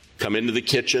come into the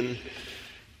kitchen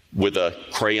with a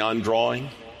crayon drawing?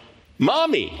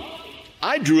 Mommy,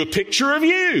 I drew a picture of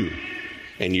you.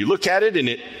 And you look at it and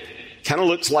it kind of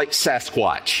looks like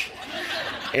Sasquatch.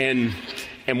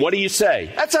 And what do you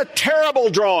say? That's a terrible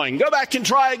drawing. Go back and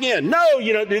try again. No,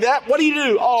 you don't do that. What do you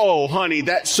do? Oh, honey,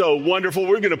 that's so wonderful.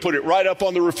 We're going to put it right up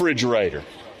on the refrigerator.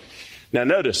 Now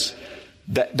notice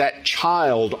that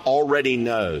child already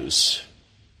knows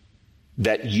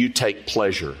that you take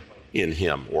pleasure in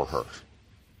him or her.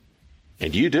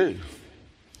 And you do.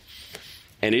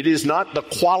 And it is not the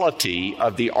quality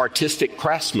of the artistic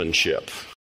craftsmanship.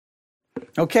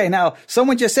 Okay, now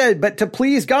someone just said, but to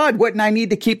please God, wouldn't I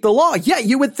need to keep the law? Yeah,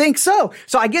 you would think so.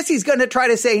 So I guess he's going to try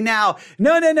to say now,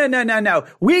 no.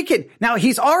 We can. Now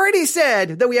he's already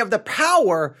said that we have the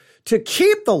power to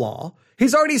keep the law.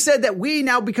 He's already said that we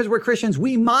now, because we're Christians,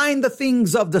 we mind the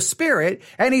things of the Spirit.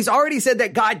 And he's already said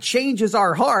that God changes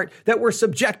our heart, that we're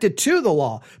subjected to the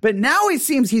law. But now it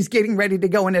seems he's getting ready to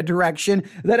go in a direction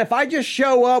that if I just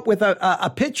show up with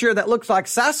a picture that looks like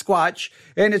Sasquatch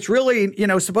and it's really,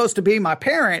 supposed to be my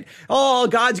parent, oh,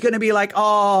 God's going to be like,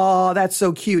 oh, that's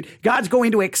so cute. God's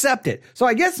going to accept it. So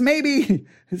I guess maybe...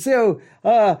 So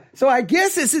I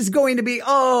guess this is going to be,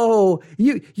 oh,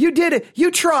 you did it.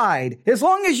 You tried. As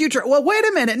long as you try. Well, wait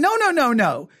a minute.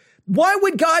 No. Why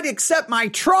would God accept my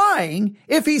trying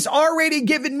if he's already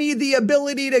given me the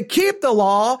ability to keep the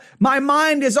law? My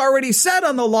mind is already set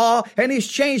on the law and he's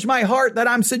changed my heart that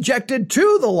I'm subjected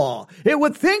to the law. It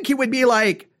would think he would be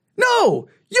like, no,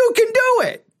 you can do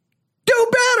it.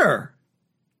 Do better.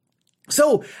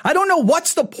 So I don't know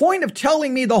what's the point of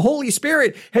telling me the Holy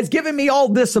Spirit has given me all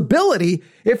this ability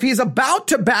if he's about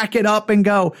to back it up and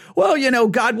go, well,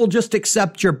 God will just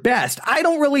accept your best. I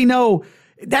don't really know.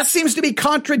 That seems to be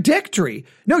contradictory.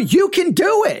 No, you can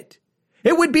do it.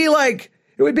 It would be like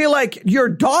your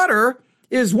daughter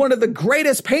is one of the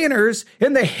greatest painters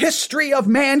in the history of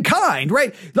mankind,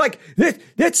 right? Like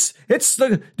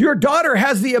your daughter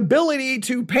has the ability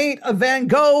to paint a Van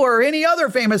Gogh or any other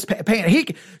famous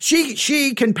painter.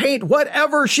 She can paint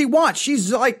whatever she wants.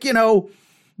 She's like,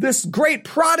 this great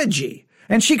prodigy.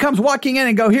 And she comes walking in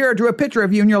and go, here, I drew a picture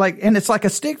of you. And you're like, and it's like a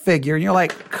stick figure. And you're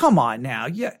like, come on now.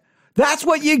 Yeah, that's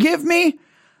what you give me?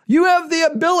 You have the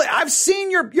ability. I've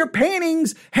seen your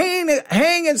paintings hang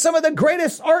in some of the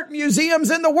greatest art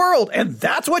museums in the world. And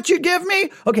that's what you give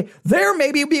me? Okay, there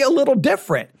maybe be a little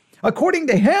different. According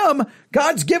to him,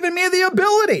 God's given me the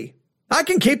ability. I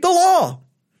can keep the law.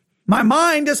 My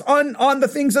mind is on the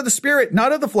things of the Spirit,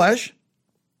 not of the flesh.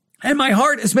 And my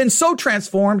heart has been so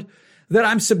transformed that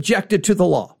I'm subjected to the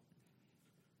law.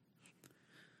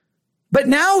 But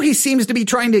now he seems to be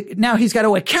now he's got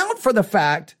to account for the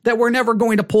fact that we're never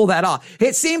going to pull that off.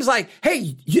 It seems like,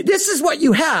 hey, this is what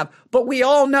you have, but we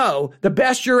all know the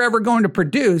best you're ever going to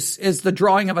produce is the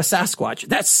drawing of a Sasquatch.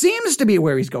 That seems to be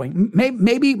where he's going.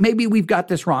 Maybe we've got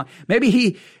this wrong. Maybe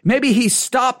he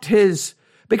stopped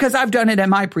because I've done it in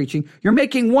my preaching. You're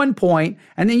making one point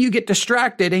and then you get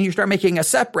distracted and you start making a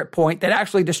separate point that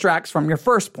actually distracts from your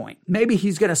first point. Maybe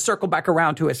he's going to circle back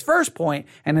around to his first point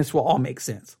and this will all make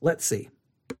sense. Let's see.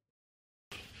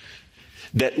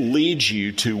 That leads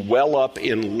you to well up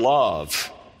in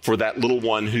love for that little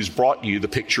one who's brought you the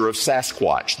picture of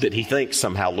Sasquatch that he thinks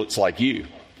somehow looks like you.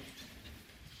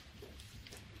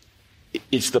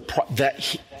 It's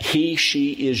that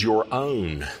she is your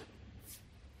own.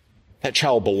 That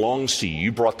child belongs to you.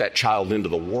 You brought that child into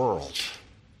the world.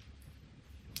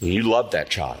 And you love that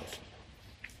child.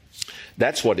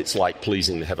 That's what it's like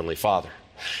pleasing the Heavenly Father.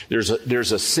 There's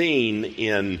a scene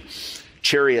in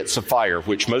Chariots of Fire,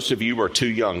 which most of you are too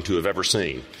young to have ever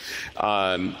seen.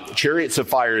 Chariots of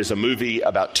Fire is a movie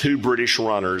about two British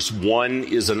runners. One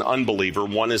is an unbeliever.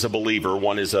 One is a believer.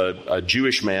 One is a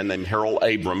Jewish man named Harold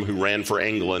Abram who ran for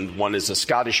England. One is a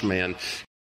Scottish man.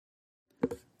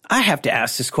 I have to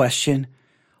ask this question.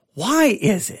 Why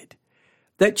is it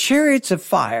that Chariots of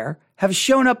Fire have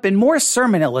shown up in more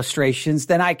sermon illustrations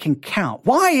than I can count.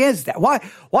 Why is that? Why,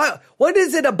 what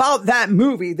is it about that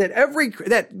movie that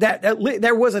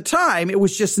there was a time it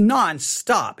was just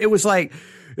nonstop? It was like,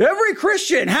 every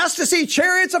Christian has to see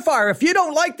Chariots of Fire. If you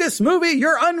don't like this movie,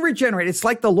 you're unregenerate. It's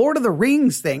like the Lord of the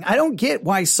Rings thing. I don't get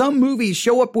why some movies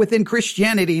show up within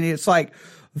Christianity and it's like,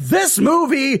 this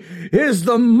movie is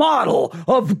the model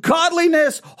of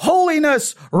godliness,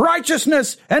 holiness,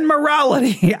 righteousness, and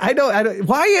morality.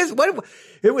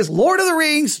 It was Lord of the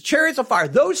Rings, Chariots of Fire.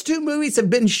 Those two movies have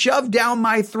been shoved down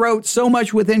my throat so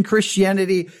much within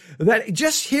Christianity that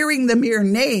just hearing the mere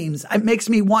names, it makes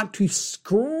me want to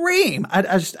scream.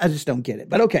 I just don't get it.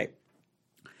 But okay.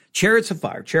 Chariots of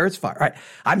Fire. All right.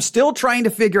 I'm still trying to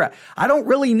figure out. I don't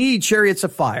really need Chariots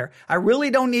of Fire. I really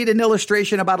don't need an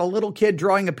illustration about a little kid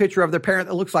drawing a picture of their parent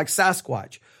that looks like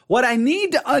Sasquatch. What I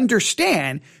need to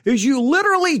understand is you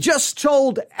literally just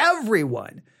told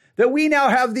everyone that we now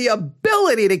have the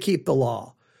ability to keep the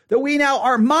law, that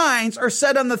our minds are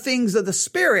set on the things of the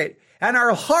Spirit, and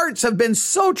our hearts have been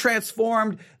so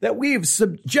transformed that we've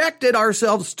subjected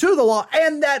ourselves to the law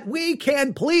and that we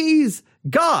can please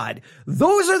God.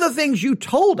 Those are the things you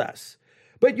told us,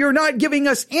 but you're not giving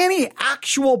us any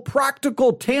actual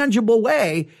practical, tangible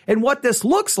way in what this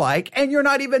looks like. And you're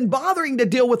not even bothering to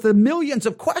deal with the millions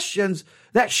of questions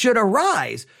that should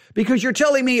arise because you're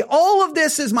telling me all of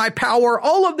this is my power.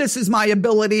 All of this is my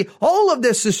ability. All of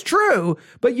this is true,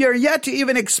 but you're yet to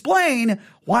even explain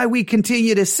why we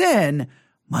continue to sin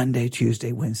Monday,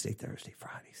 Tuesday, Wednesday, Thursday,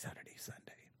 Friday, Saturday,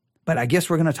 Sunday. But I guess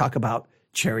we're going to talk about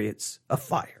Chariots of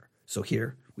Fire. So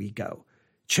here we go.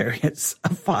 Chariots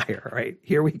of Fire, right?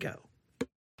 Here we go.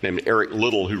 Named Eric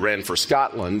Liddell, who ran for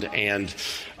Scotland and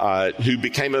who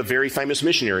became a very famous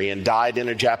missionary and died in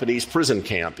a Japanese prison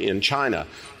camp in China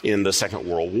in the Second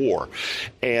World War.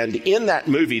 And in that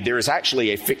movie, there is actually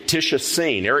a fictitious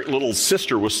scene. Eric Liddell's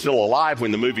sister was still alive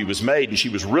when the movie was made, and she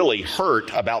was really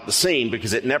hurt about the scene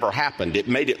because it never happened. It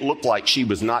made it look like she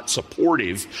was not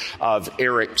supportive of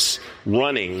Eric's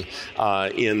running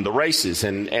in the races.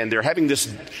 And they're having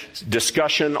this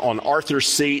discussion on Arthur's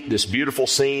Seat, this beautiful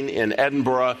scene in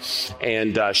Edinburgh,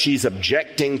 and she's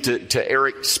objecting to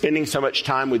Eric spending so much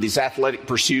time with these athletic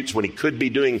pursuits when he could be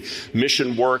doing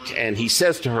mission work. And he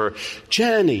says to her,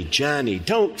 Jenny,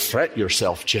 don't fret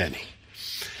yourself, Jenny.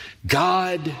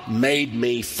 God made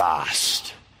me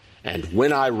fast, and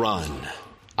when I run,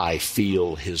 I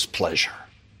feel his pleasure.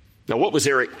 Now, what was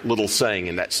Eric Liddell saying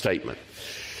in that statement?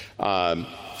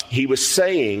 He was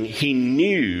saying he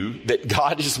knew that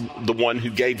God is the one who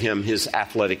gave him his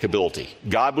athletic ability.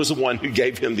 God was the one who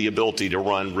gave him the ability to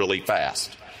run really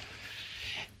fast.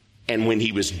 And when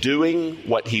he was doing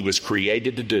what he was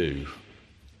created to do,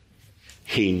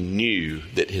 he knew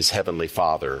that his heavenly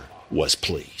Father was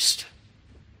pleased,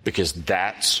 because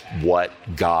that's what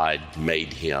God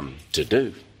made him to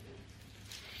do.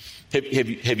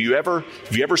 Have you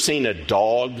ever seen a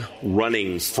dog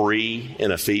running free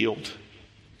in a field?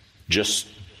 Just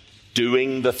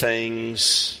doing the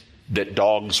things that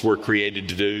dogs were created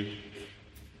to do?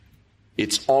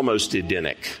 It's almost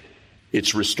Edenic.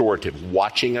 It's restorative.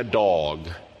 Watching a dog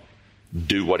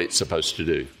do what it's supposed to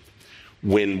do.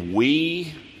 When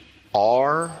we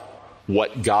are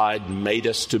what God made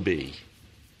us to be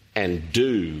and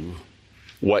do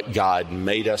what God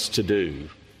made us to do,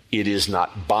 it is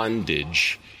not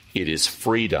bondage, it is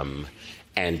freedom,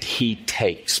 and he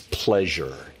takes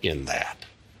pleasure in that.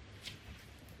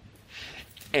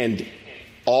 And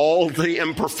all the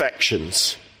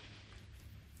imperfections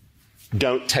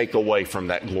don't take away from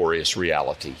that glorious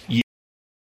reality.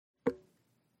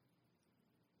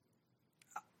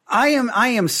 I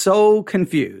am so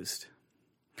confused.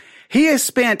 He has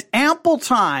spent ample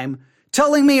time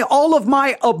telling me all of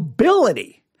my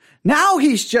ability. Now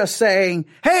he's just saying,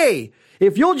 hey,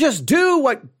 if you'll just do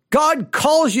what God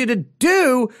calls you to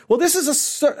do, well, this is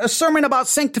a sermon about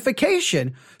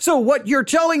sanctification. So what you're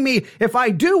telling me, if I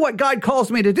do what God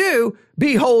calls me to do,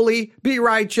 be holy, be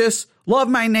righteous, love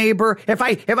my neighbor, if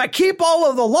I keep all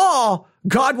of the law,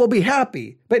 God will be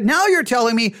happy. But now you're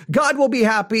telling me God will be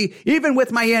happy even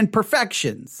with my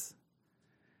imperfections.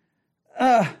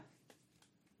 I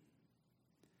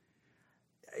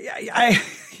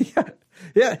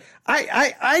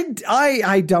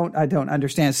don't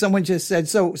understand. Someone just said,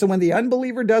 so when the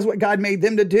unbeliever does what God made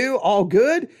them to do, all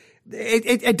good.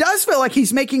 It does feel like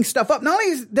he's making stuff up. Not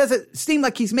only does it seem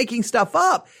like he's making stuff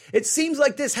up, it seems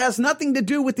like this has nothing to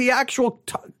do with the actual.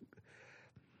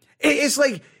 It's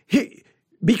like,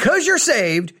 because you're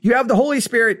saved, you have the Holy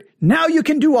Spirit. Now you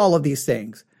can do all of these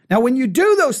things. Now, when you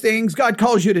do those things God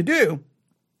calls you to do,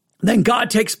 then God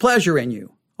takes pleasure in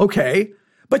you. Okay.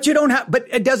 But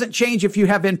it doesn't change if you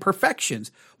have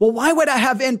imperfections. Well, why would I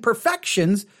have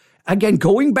imperfections? Again,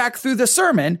 going back through the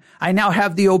sermon, I now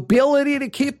have the ability to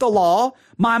keep the law.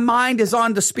 My mind is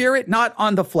on the spirit, not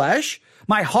on the flesh.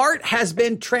 My heart has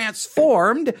been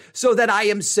transformed so that I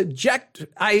am subjected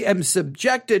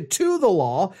to the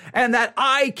law and that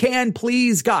I can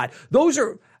please God. Those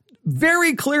are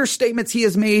very clear statements he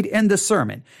has made in the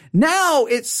sermon. Now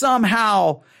it's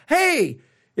somehow, hey,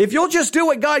 if you'll just do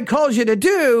what God calls you to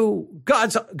do,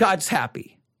 God's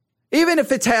happy, even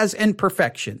if it has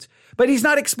imperfections. But he's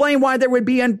not explaining why there would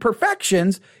be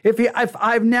imperfections if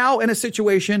I'm now in a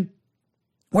situation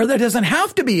where there doesn't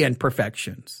have to be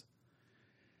imperfections.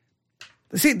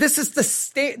 See,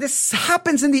 this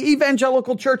happens in the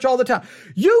evangelical church all the time.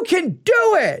 You can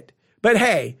do it, but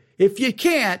hey, if you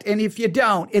can't and if you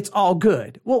don't, it's all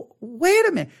good. Well, wait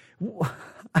a minute.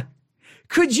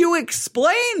 Could you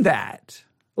explain that?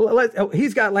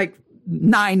 He's got like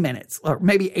 9 minutes or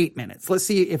maybe 8 minutes. Let's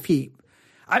see if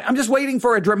I'm just waiting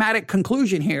for a dramatic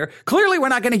conclusion here. Clearly, we're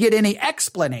not going to get any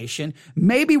explanation.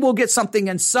 Maybe we'll get something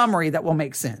in summary that will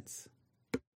make sense.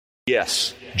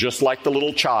 Yes, just like the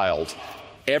little child,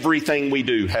 everything we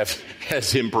do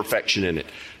has imperfection in it,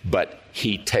 but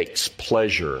he takes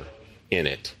pleasure in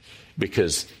it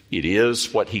because it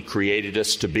is what he created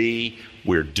us to be.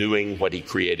 We're doing what he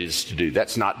created us to do.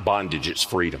 That's not bondage, it's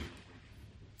freedom.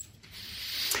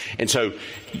 And so,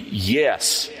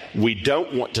 yes, we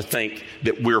don't want to think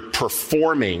that we're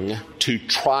performing to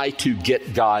try to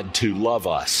get God to love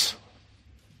us.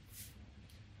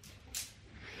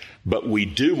 But we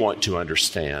do want to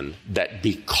understand that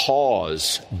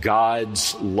because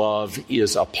God's love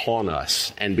is upon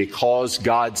us, and because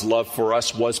God's love for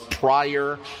us was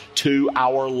prior to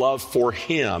our love for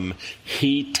him,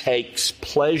 he takes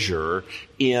pleasure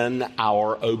in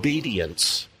our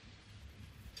obedience.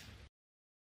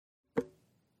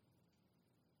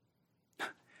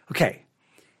 Okay,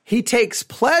 he takes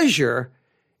pleasure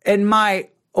in my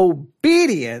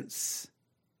obedience,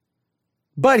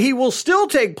 but he will still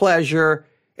take pleasure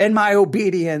in my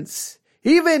obedience,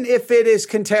 even if it is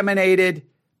contaminated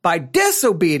by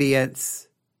disobedience,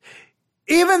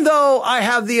 even though I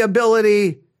have the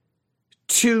ability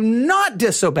to not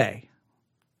disobey.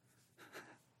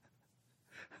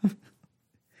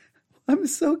 I'm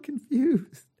so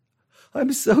confused.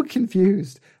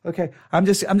 Okay, I'm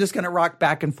just going to rock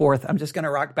back and forth.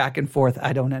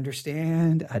 I don't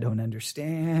understand.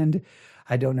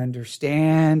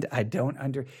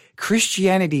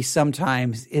 Christianity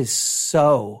sometimes is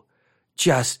so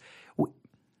just,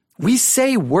 we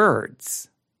say words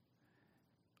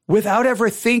without ever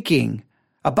thinking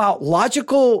about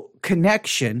logical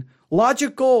connection,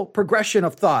 logical progression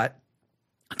of thought,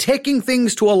 taking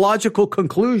things to a logical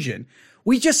conclusion.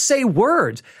 We just say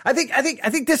words. I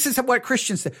think this is what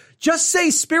Christians say. Just say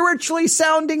spiritually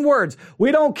sounding words.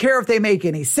 We don't care if they make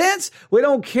any sense. We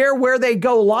don't care where they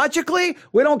go logically.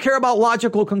 We don't care about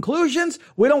logical conclusions.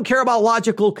 We don't care about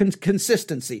logical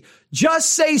consistency.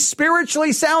 Just say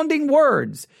spiritually sounding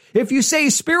words. If you say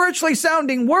spiritually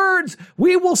sounding words,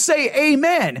 we will say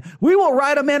amen. We will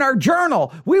write them in our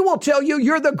journal. We will tell you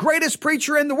you're the greatest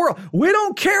preacher in the world. We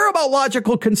don't care about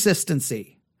logical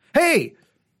consistency. Hey,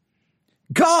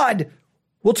 God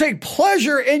will take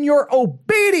pleasure in your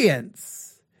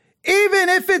obedience, even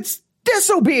if it's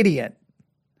disobedient.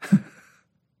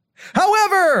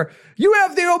 However, you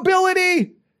have the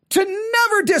ability to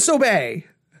never disobey.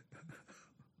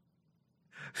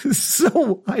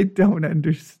 So I don't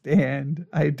understand.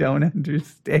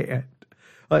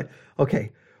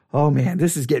 Okay. Oh man,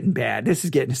 this is getting bad. This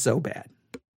is getting so bad.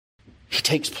 He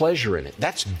takes pleasure in it.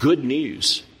 That's good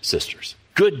news, sisters.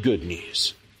 Good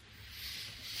news.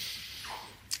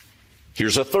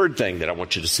 Here's a third thing that I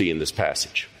want you to see in this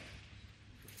passage.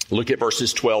 Look at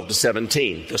verses 12 to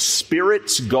 17. The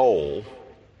Spirit's goal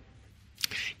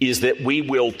is that we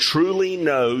will truly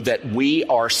know that we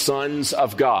are sons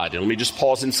of God. And let me just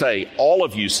pause and say, all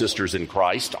of you sisters in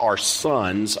Christ are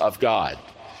sons of God.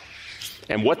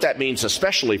 And what that means,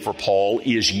 especially for Paul,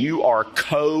 is you are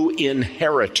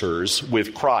co-inheritors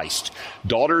with Christ.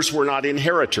 Daughters were not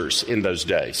inheritors in those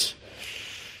days.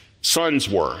 Sons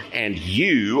were, and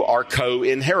you are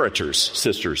co-inheritors,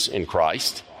 sisters in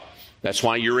Christ. That's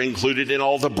why you're included in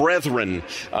all the brethren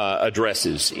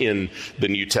addresses in the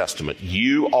New Testament.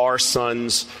 You are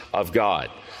sons of God.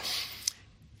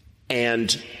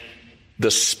 And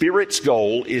the Spirit's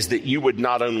goal is that you would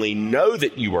not only know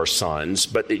that you are sons,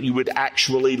 but that you would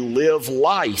actually live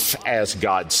life as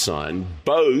God's son,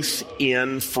 both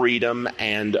in freedom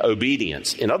and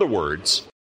obedience. In other words,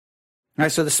 all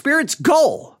right, so the Spirit's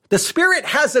goal, the Spirit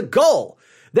has a goal.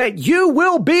 that you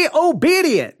will be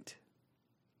obedient.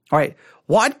 All right.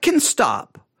 What can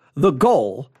stop the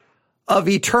goal of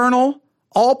eternal,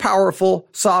 all-powerful,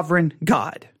 sovereign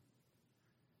God?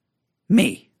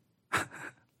 Me.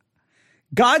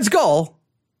 God's goal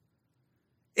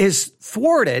is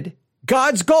thwarted.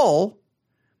 God's goal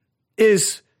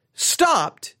is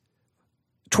stopped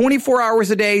 24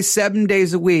 hours a day, 7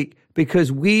 days a week,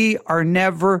 because we are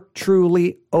never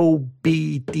truly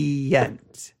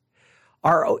obedient.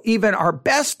 Even our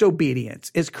best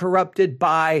obedience is corrupted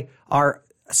by our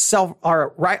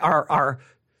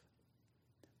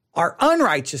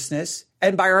unrighteousness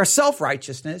and by our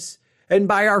self-righteousness and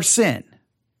by our sin.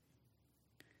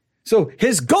 So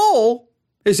his goal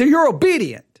is that you're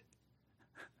obedient,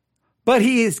 but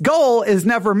his goal is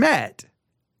never met,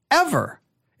 ever,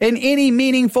 in any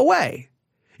meaningful way.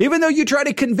 Even though you try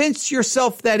to convince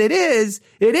yourself that it is,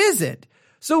 it isn't.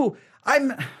 So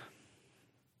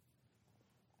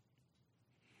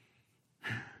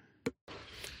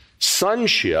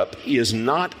Sonship is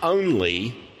not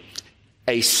only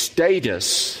a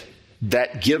status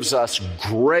that gives us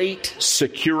great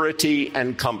security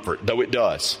and comfort, though it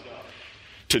does.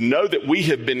 To know that we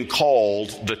have been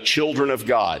called the children of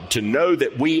God, to know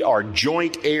that we are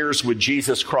joint heirs with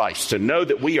Jesus Christ, to know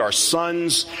that we are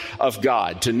sons of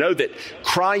God, to know that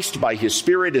Christ by his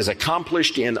Spirit has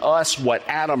accomplished in us what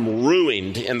Adam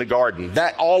ruined in the garden.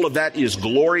 That all of that is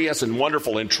glorious and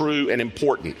wonderful and true and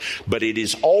important. But it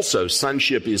is also,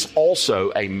 sonship is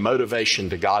also a motivation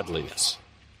to godliness.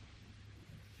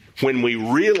 When we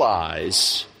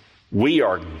realize we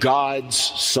are God's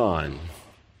son,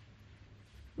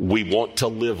 we want to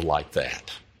live like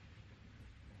that.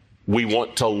 We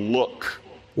want to look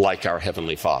like our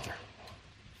Heavenly Father.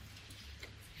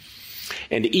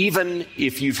 And even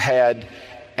if you've had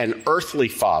an earthly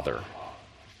father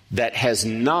that has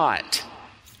not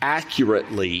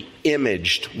accurately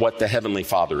imaged what the Heavenly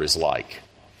Father is like,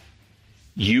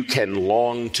 you can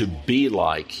long to be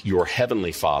like your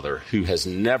Heavenly Father, who has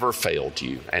never failed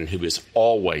you and who has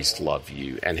always loved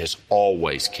you and has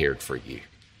always cared for you.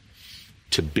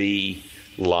 To be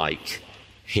like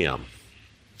him.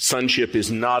 Sonship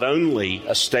is not only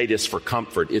a status for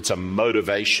comfort, it's a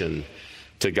motivation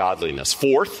to godliness.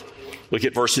 Fourth, look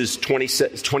at verses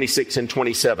 26 and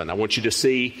 27. I want you to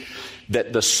see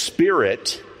that the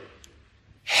Spirit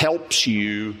helps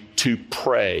you to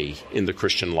pray in the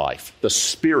Christian life. The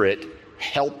Spirit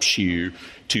helps you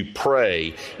to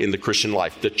pray in the Christian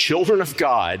life. The children of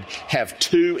God have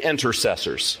two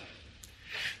intercessors.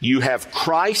 You have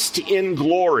Christ in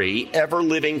glory ever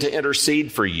living to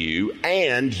intercede for you,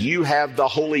 and you have the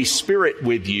Holy Spirit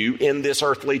with you in this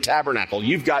earthly tabernacle.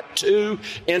 You've got two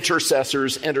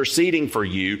intercessors interceding for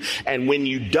you, and when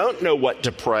you don't know what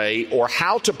to pray or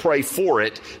how to pray for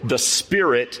it, the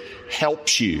Spirit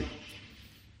helps you.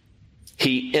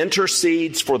 He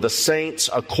intercedes for the saints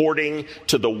according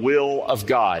to the will of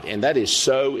God, and that is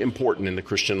so important in the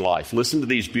Christian life. Listen to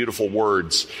these beautiful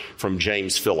words from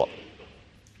James Phillip.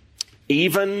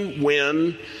 Even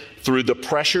when, through the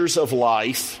pressures of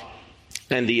life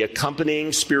and the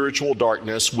accompanying spiritual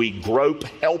darkness, we grope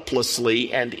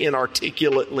helplessly and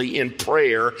inarticulately in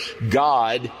prayer,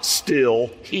 God still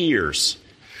hears.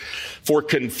 For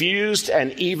confused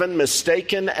and even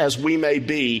mistaken as we may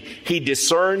be, he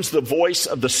discerns the voice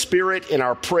of the Spirit in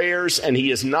our prayers, and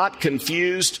he is not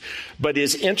confused, but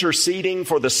is interceding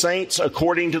for the saints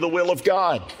according to the will of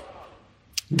God.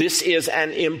 This is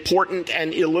an important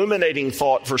and illuminating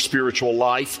thought for spiritual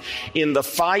life. In the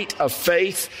fight of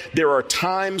faith, there are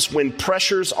times when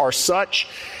pressures are such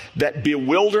that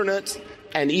bewilderment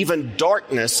and even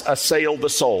darkness assail the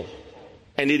soul.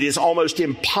 And it is almost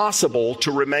impossible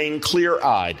to remain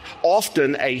clear-eyed.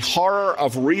 Often a horror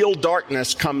of real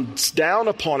darkness comes down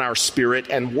upon our spirit,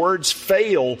 and words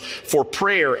fail for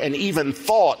prayer and even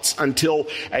thoughts until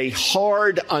a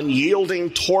hard, unyielding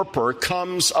torpor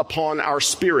comes upon our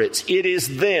spirits. It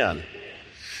is then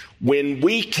when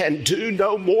we can do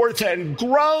no more than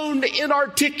groan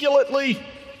inarticulately,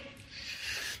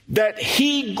 that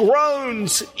he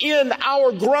groans in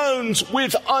our groans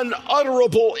with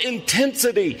unutterable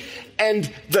intensity, and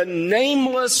the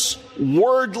nameless,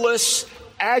 wordless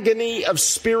agony of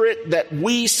spirit that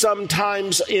we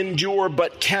sometimes endure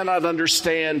but cannot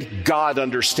understand, God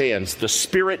understands. The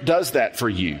Spirit does that for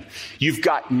you. You've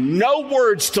got no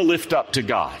words to lift up to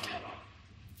God.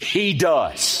 He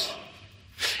does.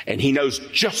 And he knows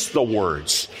just the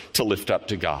words to lift up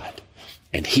to God.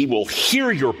 And he will hear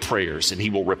your prayers, and he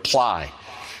will reply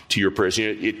to your prayers.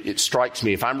 You know, it strikes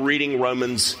me, if I'm reading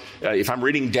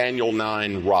Daniel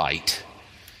 9 right,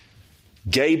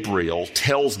 Gabriel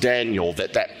tells Daniel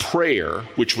that prayer,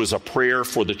 which was a prayer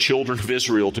for the children of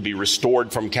Israel to be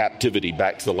restored from captivity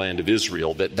back to the land of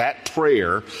Israel, that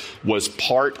prayer was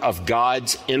part of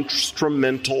God's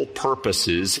instrumental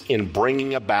purposes in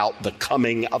bringing about the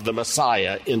coming of the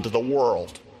Messiah into the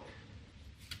world.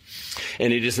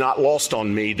 And it is not lost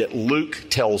on me that Luke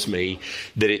tells me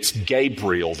that it's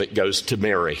Gabriel that goes to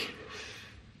Mary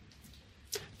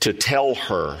to tell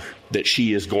her that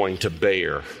she is going to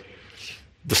bear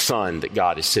the Son that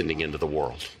God is sending into the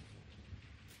world.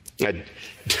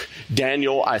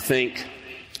 Daniel, I think,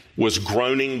 was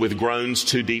groaning with groans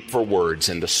too deep for words,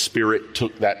 and the Spirit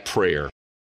took that prayer.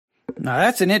 Now,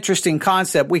 that's an interesting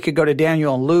concept. We could go to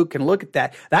Daniel and Luke and look at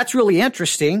that. That's really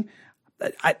interesting.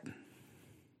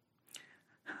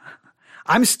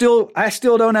 I still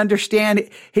don't understand.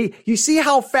 You see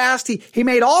how fast he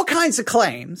made all kinds of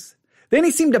claims. Then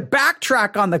he seemed to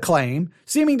backtrack on the claim,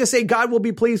 seeming to say God will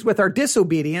be pleased with our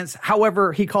disobedience.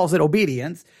 However, he calls it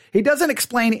obedience. He doesn't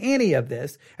explain any of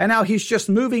this. And now he's just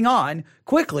moving on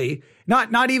quickly. He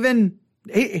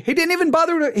didn't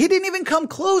even come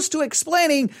close to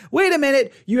explaining, wait a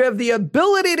minute, you have the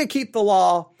ability to keep the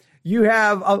law. You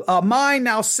have a mind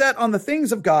now set on the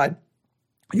things of God.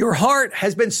 Your heart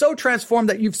has been so transformed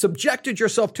that you've subjected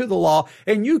yourself to the law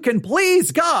and you can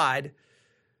please God.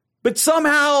 But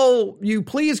somehow you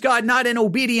please God not in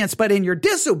obedience, but in your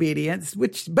disobedience,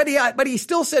 but he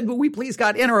still said, well, we please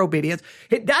God in our obedience.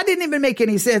 That didn't even make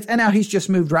any sense. And now he's just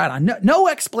moved right on. No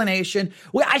explanation.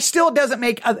 I still doesn't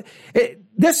make,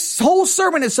 this whole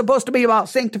sermon is supposed to be about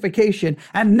sanctification.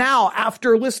 And now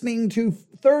after listening to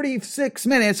 36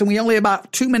 minutes and we only have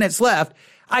about 2 minutes left,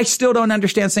 I still don't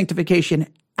understand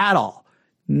sanctification at all.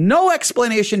 No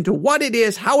explanation to what it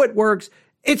is, how it works.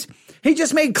 He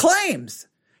just made claims.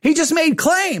 He just made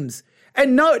claims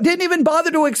and didn't even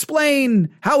bother to explain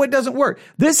how it doesn't work.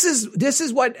 This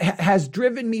is what has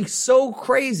driven me so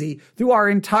crazy through our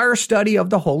entire study of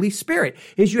the Holy Spirit,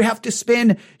 is you have to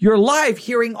spend your life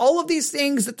hearing all of these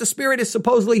things that the Spirit is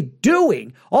supposedly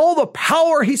doing, all the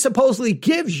power he supposedly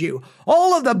gives you,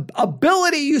 all of the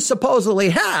ability you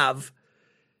supposedly have,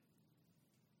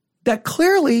 that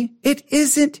clearly it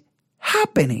isn't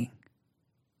happening.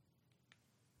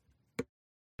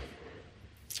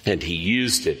 And he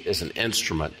used it as an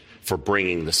instrument for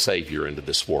bringing the Savior into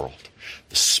this world.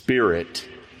 The Spirit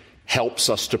helps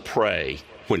us to pray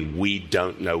when we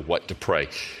don't know what to pray.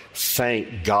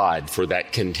 Thank God for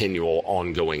that continual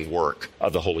ongoing work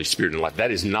of the Holy Spirit in life.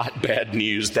 That is not bad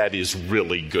news. That is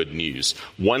really good news.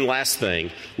 One last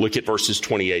thing. Look at verses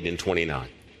 28 and 29.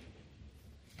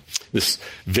 This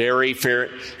very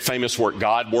famous work,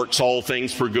 God works all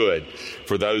things for good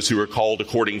for those who are called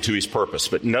according to his purpose.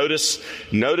 But notice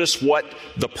what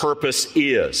the purpose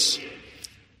is.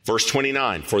 Verse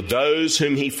 29, for those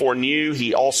whom he foreknew,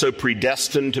 he also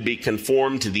predestined to be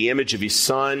conformed to the image of his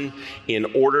Son, in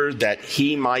order that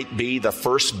he might be the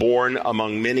firstborn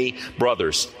among many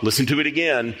brothers. Listen to it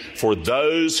again. For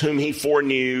those whom he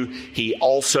foreknew, he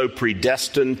also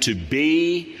predestined to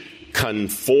be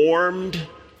conformed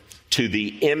to the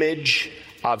image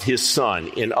of his Son.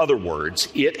 In other words,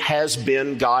 it has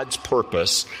been God's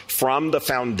purpose from the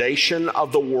foundation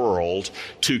of the world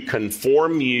to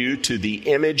conform you to the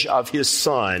image of his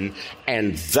Son,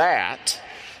 and that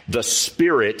the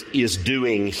Spirit is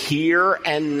doing here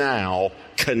and now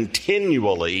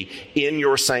continually in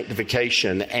your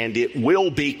sanctification, and it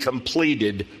will be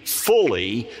completed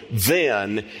fully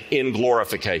then in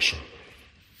glorification.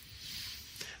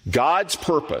 God's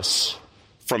purpose.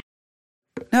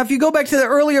 Now, if you go back to the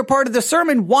earlier part of the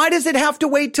sermon, why does it have to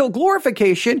wait till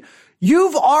glorification?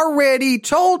 You've already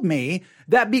told me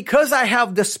that because I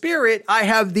have the Spirit, I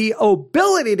have the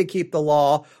ability to keep the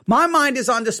law. My mind is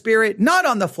on the Spirit, not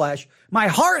on the flesh. My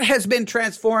heart has been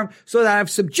transformed so that I've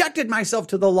subjected myself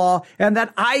to the law and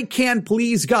that I can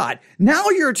please God.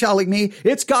 Now you're telling me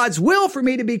it's God's will for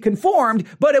me to be conformed,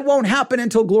 but it won't happen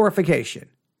until glorification.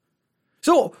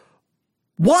 So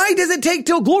why does it take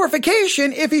till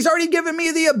glorification if he's already given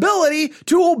me the ability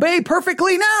to obey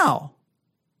perfectly now?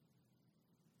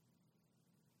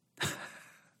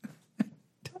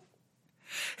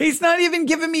 He's not even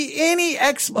giving me any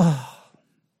All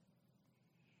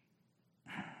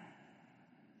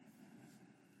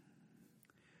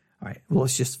right, well,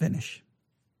 let's just finish.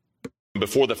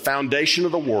 Before the foundation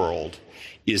of the world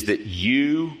is that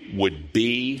you would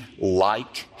be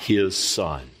like his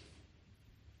Son.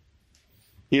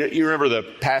 You remember the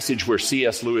passage where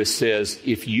C.S. Lewis says,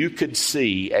 if you could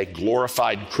see a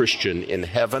glorified Christian in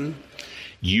heaven,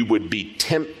 you would be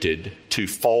tempted to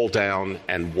fall down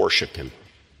and worship him.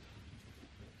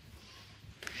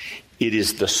 It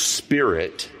is the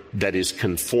Spirit that is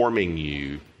conforming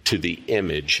you to the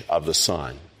image of the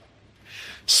Son.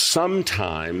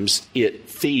 Sometimes it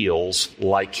feels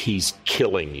like he's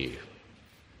killing you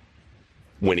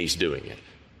when he's doing it,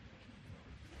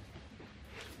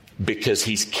 because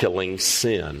he's killing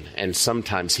sin, and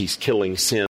sometimes he's killing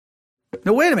sin.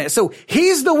 Now, wait a minute. So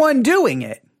he's the one doing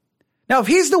it. Now, if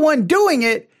he's the one doing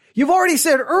it, you've already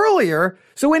said earlier,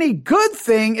 so any good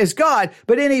thing is God,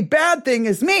 but any bad thing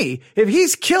is me. If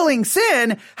he's killing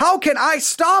sin, how can I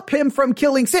stop him from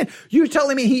killing sin? You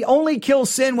telling me he only kills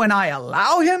sin when I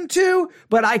allow him to,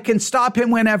 but I can stop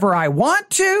him whenever I want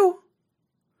to?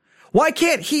 Why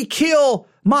can't he kill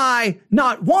my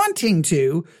not wanting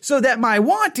to, so that my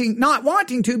not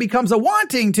wanting to becomes a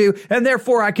wanting to, and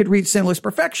therefore I could reach sinless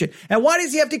perfection? And why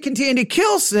does he have to continue to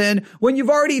kill sin when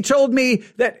you've already told me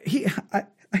that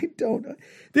I don't know.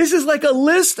 This is like a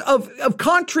list of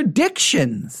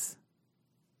contradictions.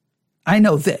 I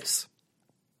know this.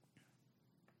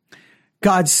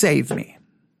 God saved me,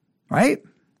 right?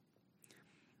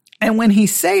 And when he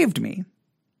saved me,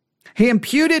 he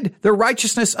imputed the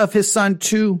righteousness of his Son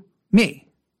to me.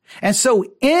 And so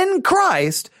in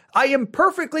Christ, I am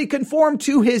perfectly conformed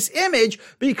to his image,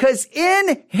 because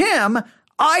in him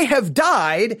I have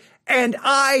died and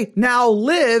I now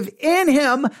live in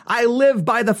him. I live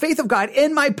by the faith of God.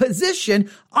 In my position,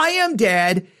 I am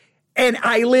dead and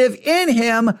I live in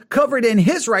him, covered in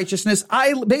his righteousness.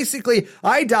 I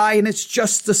die and it's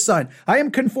just the Son. I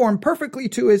am conformed perfectly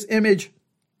to his image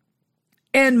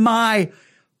in my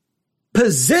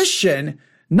position,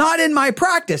 not in my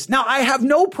practice. Now, I have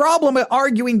no problem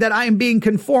arguing that I am being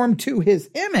conformed to his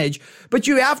image, but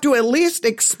you have to at least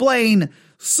explain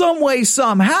some way,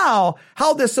 somehow,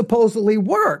 how this supposedly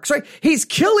works, right?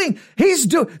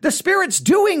 The Spirit's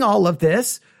doing all of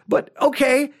this, but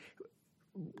okay.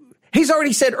 He's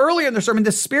already said earlier in the sermon,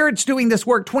 the Spirit's doing this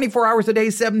work 24 hours a day,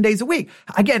 7 days a week.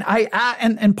 Again,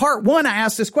 in part one, I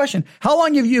asked this question: how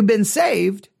long have you been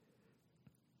saved?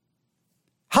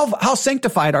 How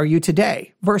sanctified are you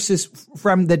today versus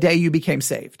from the day you became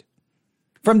saved?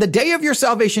 From the day of your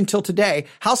salvation till today,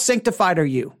 how sanctified are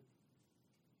you?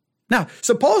 Now,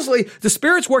 supposedly the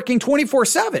Spirit's working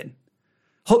 24/7.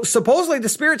 Supposedly the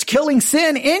Spirit's killing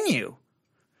sin in you.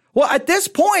 Well, at this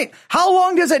point, how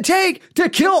long does it take to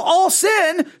kill all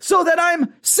sin so that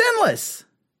I'm sinless?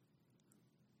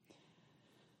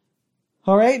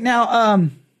 All right. Now,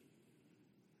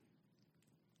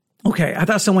 okay. I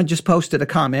thought someone just posted a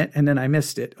comment and then I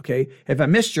missed it. Okay. If I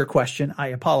missed your question, I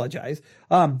apologize.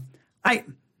 Let's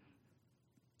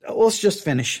just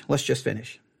finish.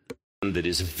 That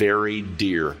is very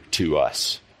dear to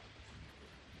us.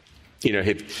 You know,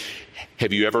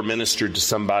 have you ever ministered to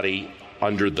somebody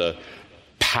under the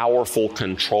powerful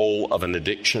control of an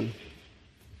addiction?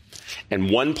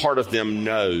 And one part of them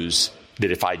knows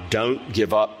that if I don't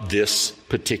give up this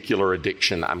particular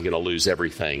addiction, I'm going to lose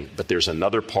everything. But there's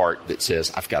another part that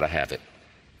says, I've got to have it.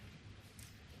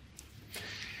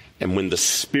 And when the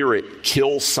Spirit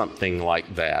kills something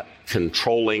like that,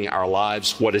 controlling our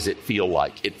lives, what does it feel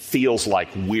like? It feels like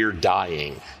we're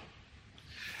dying.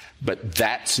 But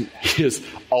that's his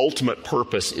ultimate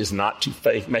purpose, is not to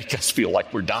make us feel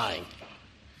like we're dying.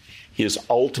 His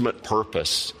ultimate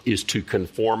purpose is to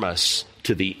conform us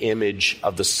to the image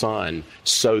of the Son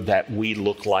so that we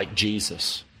look like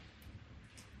Jesus.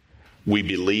 We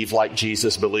believe like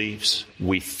Jesus believes.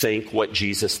 We think what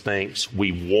Jesus thinks.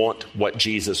 We want what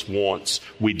Jesus wants.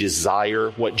 We desire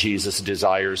what Jesus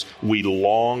desires. We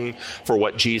long for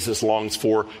what Jesus longs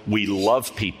for. We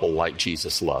love people like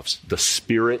Jesus loves. The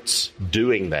Spirit's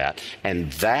doing that.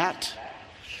 And that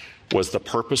was the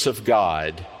purpose of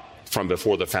God from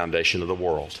before the foundation of the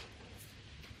world.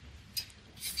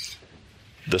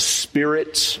 The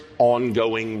Spirit's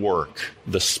ongoing work,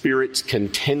 the Spirit's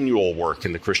continual work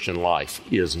in the Christian life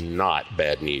is not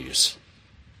bad news.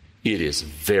 It is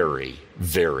very,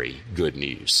 very good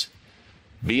news.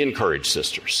 Be encouraged,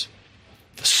 sisters.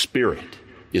 The Spirit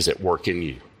is at work in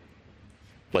you.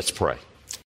 Let's pray.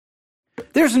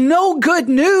 There's no good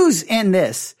news in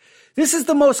this. This is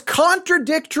the most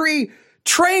contradictory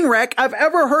train wreck I've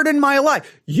ever heard in my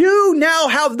life. You now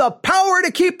have the power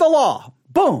to keep the law.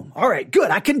 Boom. All right, good.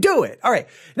 I can do it. All right.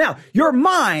 Now, your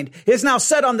mind is now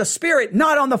set on the Spirit,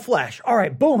 not on the flesh. All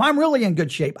right, boom. I'm really in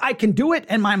good shape. I can do it,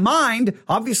 and my mind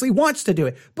obviously wants to do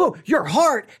it. Boom. Your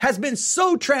heart has been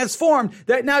so transformed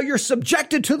that now you're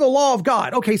subjected to the law of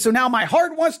God. Okay, so now my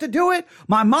heart wants to do it,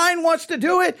 my mind wants to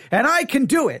do it, and I can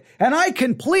do it, and I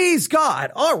can please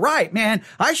God. All right, man.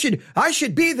 I should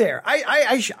be there.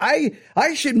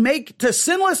 I should make to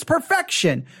sinless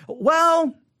perfection.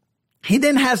 Well, he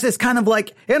then has this kind of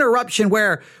like interruption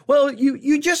where, well,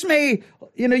 you just may,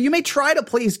 you may try to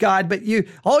please God, but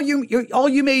all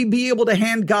you may be able to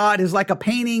hand God is like a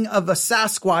painting of a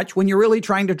Sasquatch when you're really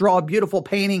trying to draw a beautiful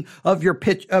painting of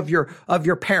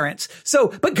your parents. So,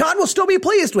 but God will still be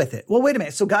pleased with it. Well, wait a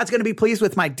minute. So God's going to be pleased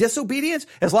with my disobedience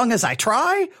as long as I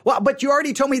try? Well, but you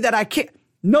already told me that I can't.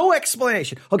 No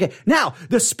explanation. Okay. Now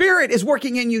the Spirit is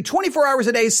working in you 24 hours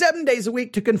a day, 7 days a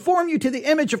week to conform you to the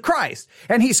image of Christ.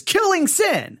 And he's killing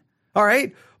sin. All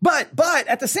right. But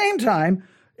at the same time,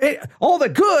 all the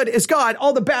good is God.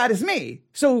 All the bad is me.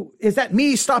 So is that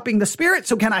me stopping the Spirit?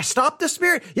 So can I stop the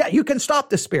Spirit? Yeah, you can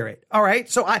stop the Spirit. All right.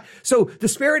 So the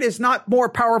Spirit is not more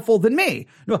powerful than me.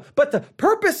 No, but the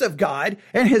purpose of God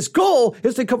and his goal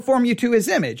is to conform you to his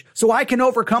image. So I can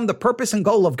overcome the purpose and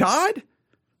goal of God.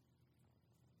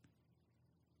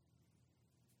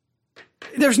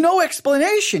 There's no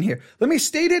explanation here. Let me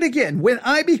state it again. When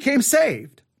I became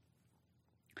saved,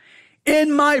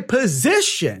 in my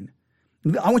position,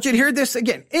 I want you to hear this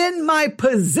again, in my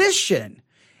position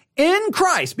in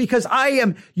Christ, because I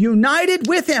am united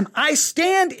with him, I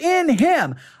stand in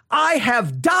him, I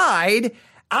have died,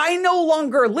 I no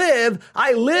longer live.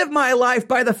 I live my life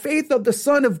by the faith of the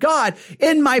Son of God.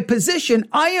 In my position,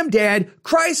 I am dead.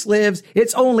 Christ lives.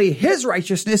 It's only his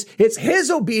righteousness. It's his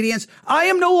obedience. I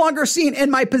am no longer seen in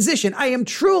my position. I am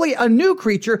truly a new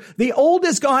creature. The old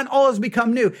is gone. All has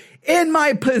become new. In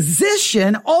my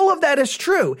position, all of that is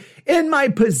true. In my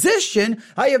position,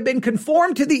 I have been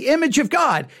conformed to the image of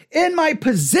God. In my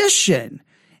position,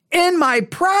 in my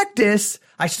practice,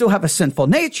 I still have a sinful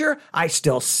nature. I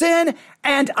still sin,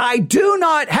 and I do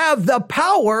not have the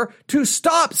power to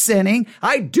stop sinning.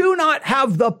 I do not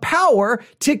have the power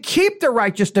to keep the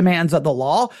righteous demands of the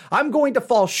law. I'm going to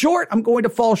fall short. I'm going to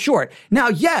fall short. Now,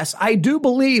 yes, I do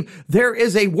believe there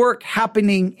is a work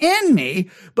happening in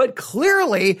me, but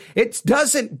clearly it's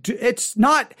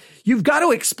not, you've got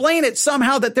to explain it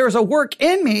somehow that there's a work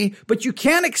in me, but you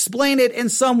can't explain it in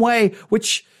some way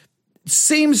which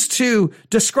seems to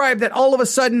describe that all of a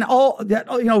sudden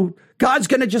God's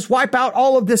going to just wipe out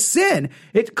all of this sin.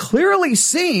 It clearly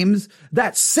seems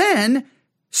that sin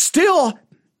still,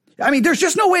 there's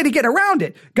just no way to get around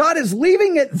it. God is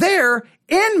leaving it there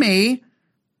in me.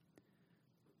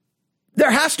 There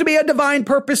has to be a divine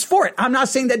purpose for it. I'm not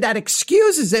saying that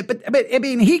excuses it, but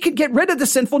he could get rid of the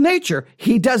sinful nature.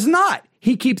 He does not.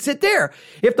 He keeps it there.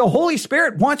 If the Holy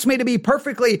Spirit wants me to be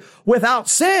perfectly without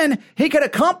sin, he could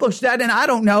accomplish that in,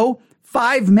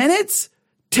 5 minutes,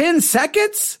 10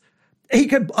 seconds. He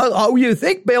could, you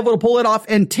think, be able to pull it off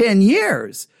in 10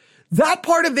 years. That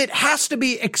part of it has to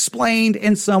be explained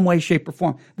in some way, shape, or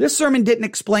form. This sermon didn't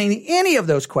explain any of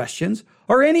those questions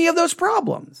or any of those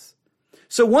problems.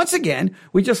 So once again,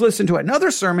 we just listened to another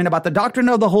sermon about the doctrine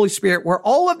of the Holy Spirit, where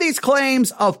all of these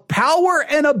claims of power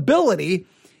and ability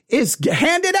is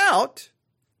handed out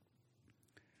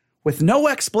with no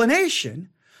explanation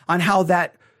on how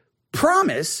that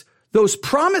those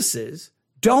promises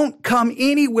don't come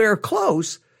anywhere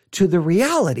close to the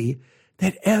reality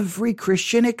that every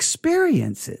Christian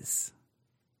experiences.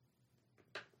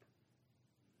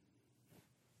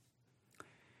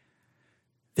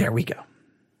 There we go.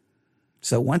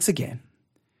 So once again,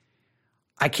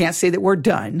 I can't say that we're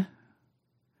done.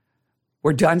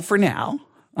 We're done for now.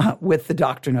 With the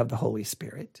doctrine of the Holy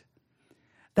Spirit.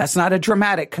 That's not a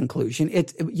dramatic conclusion.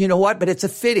 But it's a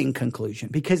fitting conclusion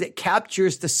because it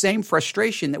captures the same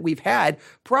frustration that we've had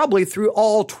probably through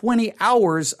all 20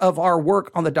 hours of our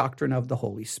work on the doctrine of the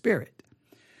Holy Spirit.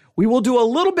 We will do a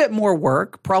little bit more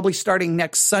work, probably starting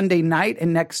next Sunday night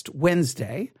and next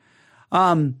Wednesday.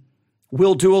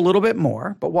 We'll do a little bit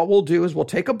more, but what we'll do is we'll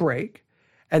take a break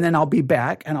and then I'll be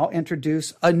back and I'll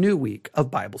introduce a new week of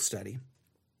Bible study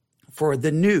for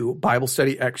the new Bible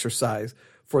study exercise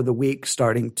for the week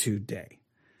starting today.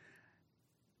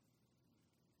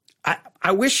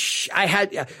 I wish I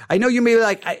had, I know you may be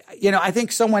like, I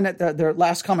think someone at their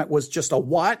last comment was just a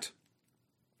what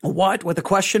with a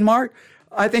question mark.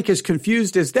 I think as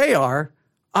confused as they are,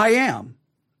 I am.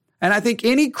 And I think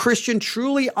any Christian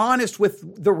truly honest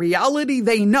with the reality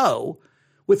they know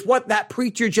with what that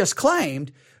preacher just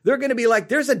claimed, they're going to be like,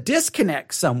 there's a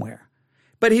disconnect somewhere.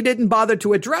 But he didn't bother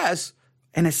to address,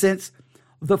 in a sense,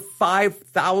 the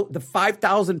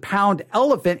 5,000 pound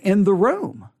elephant in the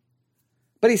room.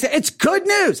 But he said, it's good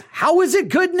news. How is it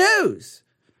good news?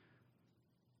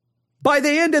 By the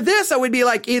end of this, I would be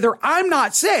like, either I'm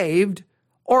not saved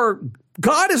or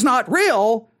God is not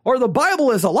real or the Bible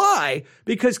is a lie,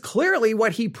 because clearly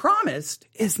what he promised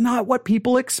is not what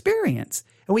people experience.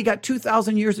 And we got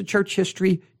 2,000 years of church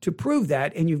history to prove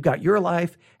that. And you've got your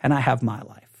life and I have my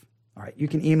life. All right, you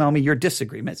can email me your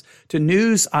disagreements to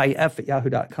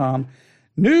newsif@yahoo.com,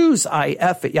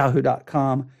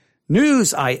 newsif@yahoo.com,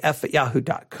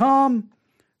 newsif@yahoo.com.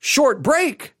 Short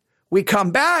break. We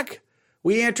come back.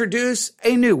 We introduce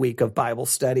a new week of Bible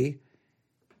study.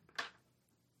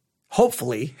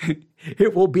 Hopefully,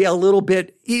 it will be a little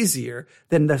bit easier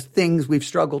than the things we've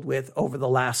struggled with over the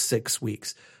last 6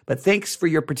 weeks. But thanks for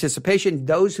your participation.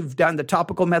 Those who've done the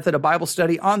topical method of Bible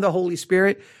study on the Holy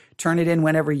Spirit, turn it in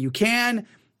whenever you can.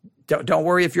 Don't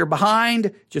worry if you're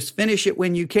behind. Just finish it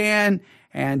when you can.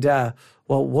 And,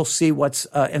 we'll see what's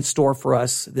in store for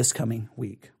us this coming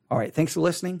week. All right. Thanks for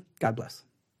listening. God bless.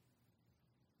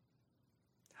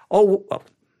 Oh,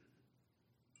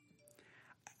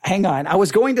 hang on. I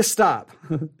was going to stop.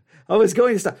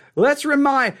 Let's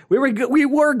remind, we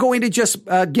were going to just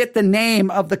get the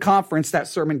name of the conference that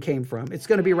sermon came from. It's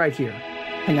going to be right here.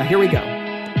 Hang on. Here we go.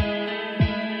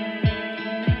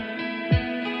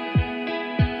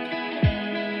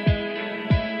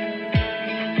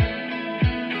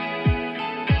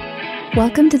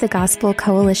 Welcome to the Gospel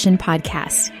Coalition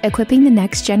podcast, equipping the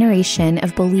next generation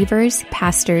of believers,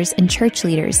 pastors, and church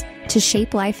leaders to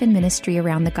shape life and ministry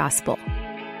around the gospel.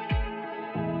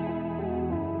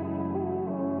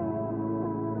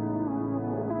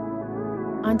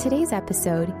 On today's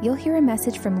episode, you'll hear a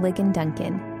message from Ligon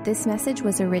Duncan. This message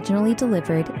was originally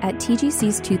delivered at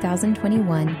TGC's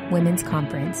 2021 Women's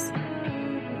Conference.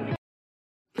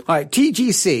 All right,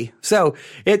 TGC. So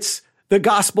it's the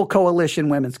Gospel Coalition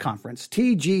Women's Conference,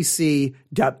 TGCW.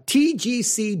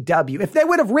 If they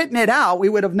would have written it out, we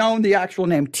would have known the actual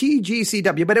name,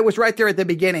 TGCW, but it was right there at the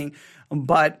beginning.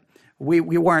 But we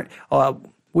weren't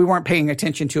paying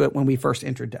attention to it when we first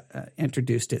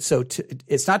introduced it. So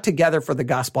it's not Together for the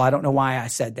Gospel. I don't know why I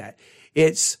said that.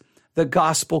 It's the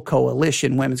Gospel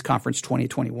Coalition Women's Conference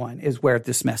 2021 is where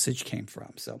this message came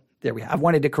from. So there we have. I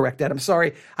wanted to correct that. I'm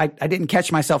sorry. I didn't catch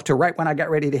myself till right when I got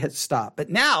ready to hit stop. But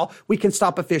now we can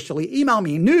stop officially. Email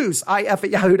me,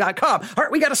 newsif@yahoo.com. All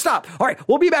right, we got to stop. All right,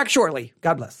 we'll be back shortly.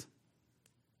 God bless.